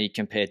today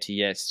compared to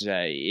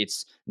yesterday,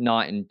 it's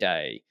night and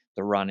day,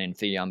 the run in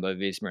for Jumbo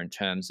Visma in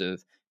terms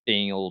of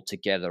being all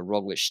together.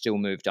 Roglic still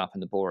moved up in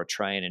the Bora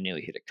train and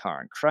nearly hit a car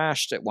and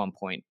crashed at one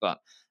point. But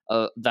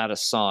that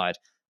aside,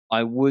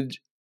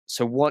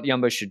 so what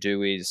Jumbo should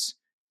do is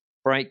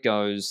break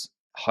goes,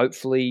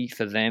 hopefully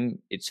for them,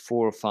 it's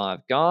 4 or 5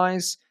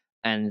 guys,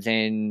 and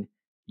then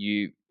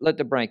you let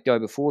the break go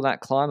before that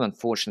climb.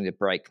 Unfortunately, the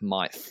break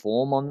might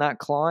form on that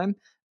climb,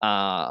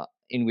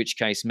 in which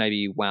case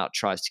maybe Wout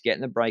tries to get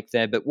in the break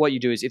there. But what you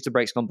do is, if the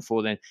break's gone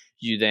before then,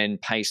 you then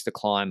pace the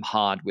climb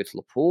hard with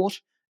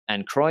Laporte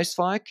and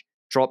Kruijswijk,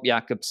 drop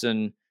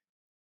Jakobsen,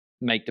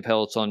 make the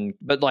peloton,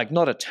 but like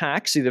not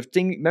attack. See, the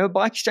thing, remember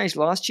Bike Exchange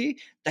last year?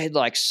 They'd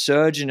like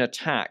surge and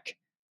attack.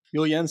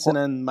 Jules Jensen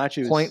and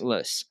Matthews.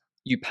 Pointless.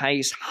 You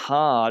pace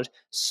hard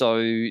so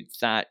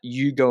that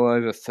you go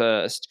over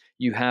first.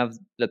 You have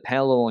the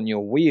Pelo on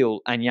your wheel,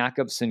 and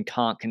Jakobsen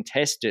can't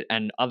contest it,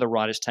 and other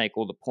riders take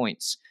all the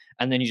points.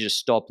 And then you just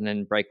stop, and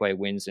then breakaway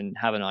wins, and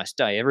have a nice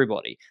day,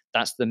 everybody.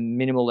 That's the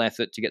minimal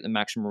effort to get the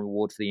maximum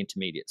reward for the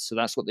intermediates. So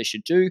that's what they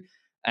should do.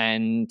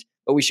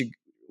 But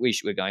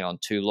we're going on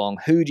too long.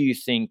 Who do you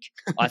think?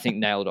 I think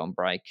nailed on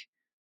break.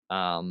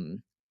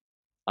 I'm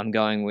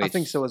going with. I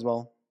think so as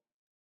well.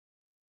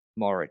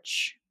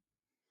 Mohoric.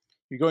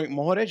 You're going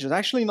Mohoric? It's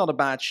actually not a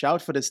bad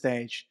shout for this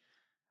stage.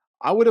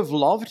 I would have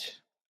loved,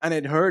 and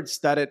it hurts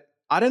that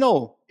I don't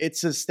know,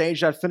 it's a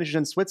stage that finishes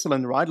in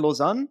Switzerland, right?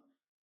 Lausanne?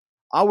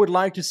 I would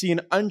like to see an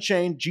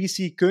unchained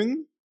GC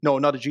Kung, no,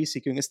 not a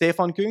GC Kung, a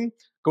Stefan Kung,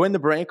 go in the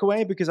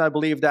breakaway, because I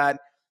believe that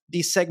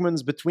these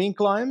segments between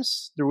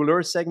climbs, the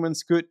rouleur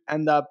segments, could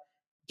end up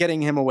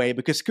getting him away,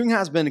 because Kung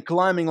has been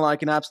climbing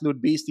like an absolute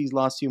beast these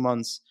last few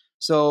months.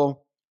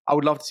 So I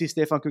would love to see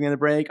Stefan Kung in the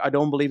break. I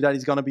don't believe that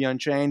he's going to be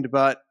unchained,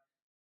 but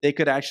they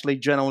could actually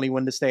generally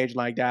win the stage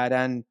like that.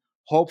 And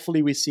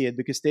hopefully we see it,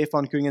 because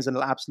Stefan Kung is an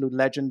absolute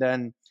legend.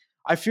 And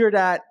I fear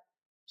that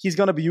he's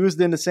going to be used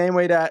in the same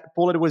way that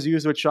Pollard was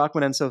used with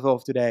Schachmann and so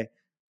forth today.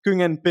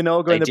 Kung and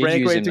Pinot go in the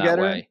breakaway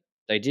together.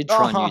 They did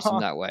try and use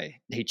him that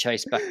way. He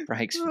chased back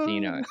breaks for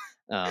Pinot.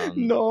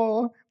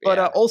 No. But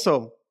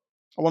also,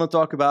 I want to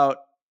talk about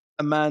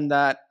a man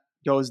that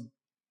goes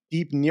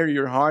deep near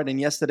your heart. And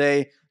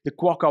yesterday, the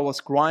Quokka was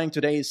crying.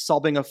 Today, he's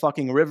sobbing a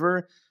fucking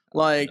river.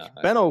 Like,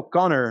 Ben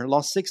O'Connor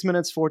lost 6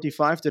 minutes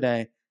 45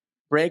 today.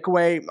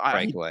 Breakaway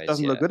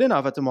doesn't look good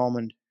enough at the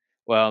moment.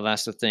 Well,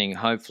 that's the thing.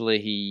 Hopefully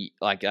he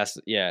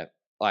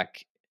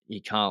he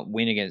can't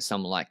win against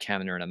someone like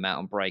Kaminer in a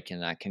mountain break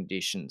in that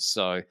condition.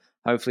 So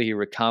hopefully he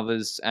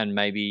recovers, and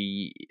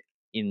maybe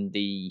in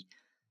the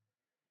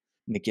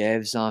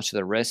Megev's after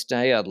the rest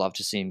day. I'd love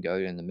to see him go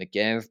in the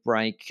Megev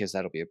break because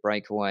that'll be a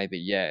breakaway. But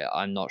yeah,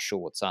 I'm not sure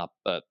what's up.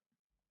 But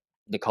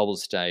the cobble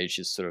stage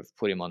has sort of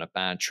put him on a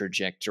bad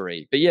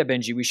trajectory. But yeah,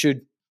 Benji, we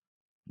should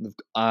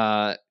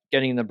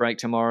getting in the break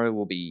tomorrow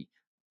will be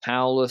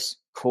Powless,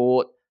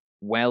 Court,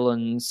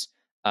 Wellens,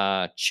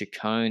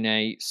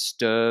 Ciccone,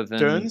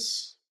 Sturven,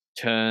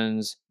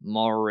 Turns,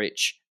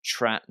 Morich,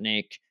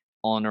 Tratnik,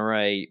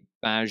 Honore,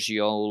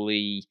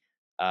 Baggioli,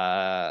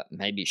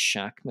 maybe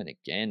Shackman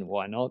again.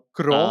 Why not?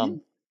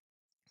 Krohn?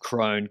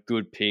 Crone,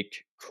 good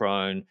pick.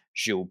 Crone,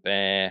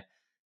 Gilbert,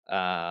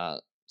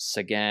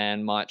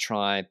 Sagan might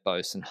try.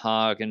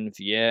 Bosenhagen,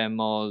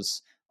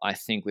 Viermoz. I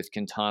think with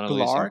Quintana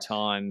losing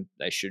time,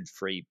 they should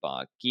free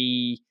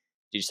Bargy.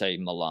 Did you say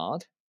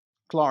Millard?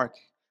 Clark.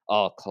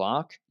 Oh,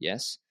 Clark,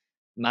 yes.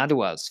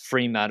 Madouas,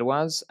 free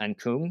Madouas and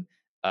Kung.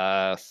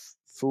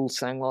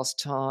 Fuglsang lost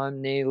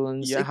time,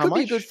 Nealons. Yeah, it could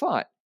be a good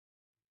fight.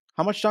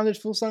 How much time did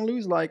Fuglsang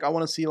lose? Like, I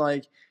want to see,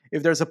 like,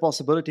 if there's a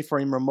possibility for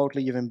him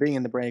remotely even being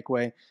in the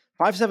breakaway.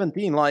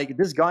 5:17, like,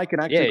 this guy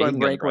can actually go in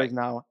breakaways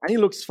now. And he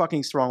looks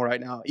fucking strong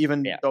right now,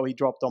 even though he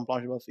dropped on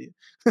Planche Belfi.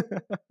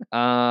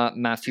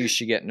 Matthews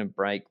should get in a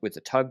break with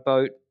a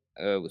tugboat,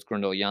 with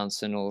Grundle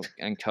Janssen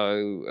and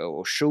co,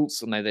 or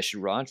Schultz, or maybe they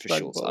should ride for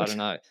Schultz. I don't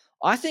know.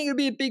 I think it'll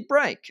be a big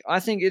break. I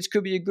think it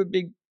could be a good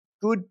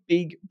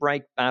big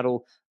break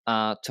battle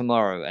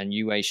tomorrow, and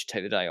UA should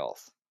take the day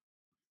off.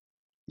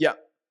 Yeah.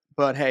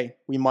 But hey,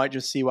 we might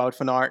just see Wout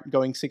van Aert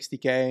going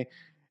 60k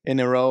in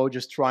a row,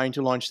 just trying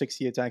to launch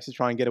 60 attacks to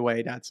try and get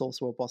away. That's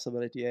also a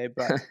possibility, eh?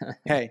 But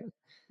hey,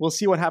 we'll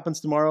see what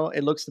happens tomorrow.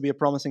 It looks to be a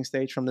promising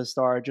stage from the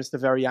start, just a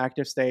very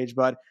active stage.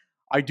 But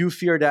I do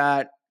fear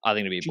that I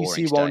think it'll be a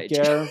boring GC won't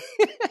care.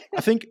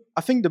 I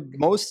think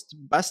the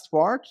best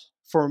part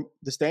for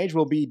the stage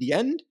will be the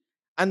end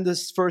and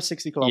this first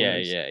 60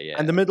 kilometers. Yeah.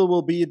 And the middle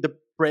will be the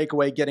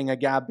breakaway getting a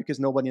gap because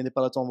nobody in the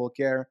peloton will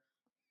care.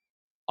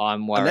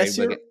 I'm worried there's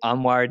going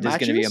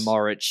to be a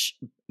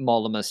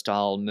Mollema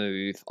style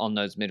move on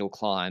those middle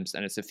climbs,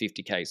 and it's a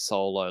 50k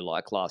solo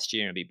like last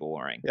year, and it'll be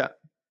boring.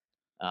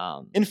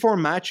 Yeah.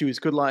 Inform Matthews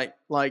could like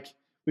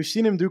we've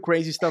seen him do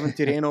crazy stuff in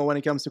Tirreno when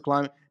it comes to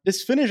climbing.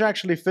 This finish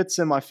actually fits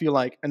him, I feel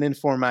like, an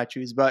Inform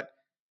Matthews, but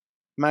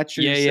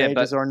Matthews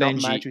stages are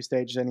not Matthews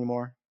stages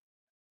anymore.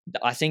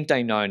 I think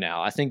they know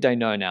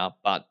now,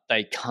 but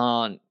they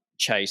can't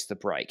chase the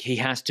break. He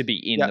has to be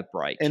in the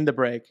break. In the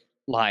break.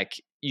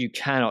 Like, you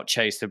cannot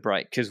chase the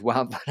break because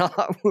Wout van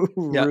Aert will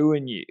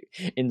ruin you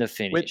in the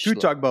finish. With two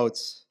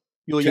tugboats.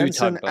 Jules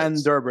Jensen and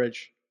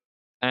Durbridge.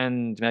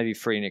 And maybe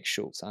free Nick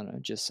Schultz. I don't know,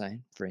 just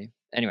saying. Free.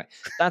 Anyway,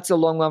 that's a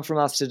long one from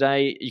us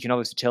today. You can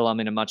obviously tell I'm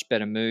in a much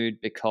better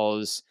mood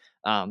because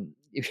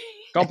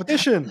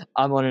competition.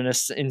 I'm on an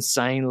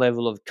insane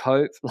level of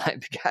cope.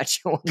 Like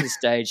Pogacar on the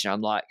stage, and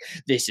I'm like,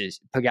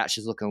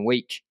 Pogacar's looking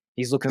weak.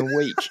 He's looking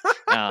weak.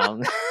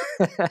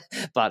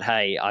 But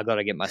hey, I got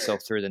to get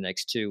myself through the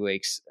next 2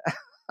 weeks.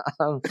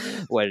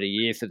 Waited a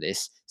year for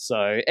this.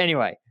 So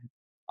anyway,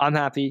 I'm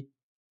happy.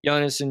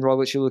 Jonas and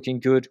Roglic are looking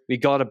good. We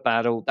got a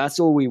battle. That's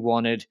all we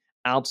wanted.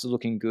 Alps are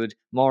looking good.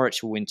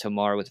 Morich will win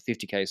tomorrow with a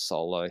 50k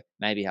solo.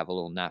 Maybe have a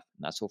little nap.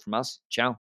 And that's all from us. Ciao.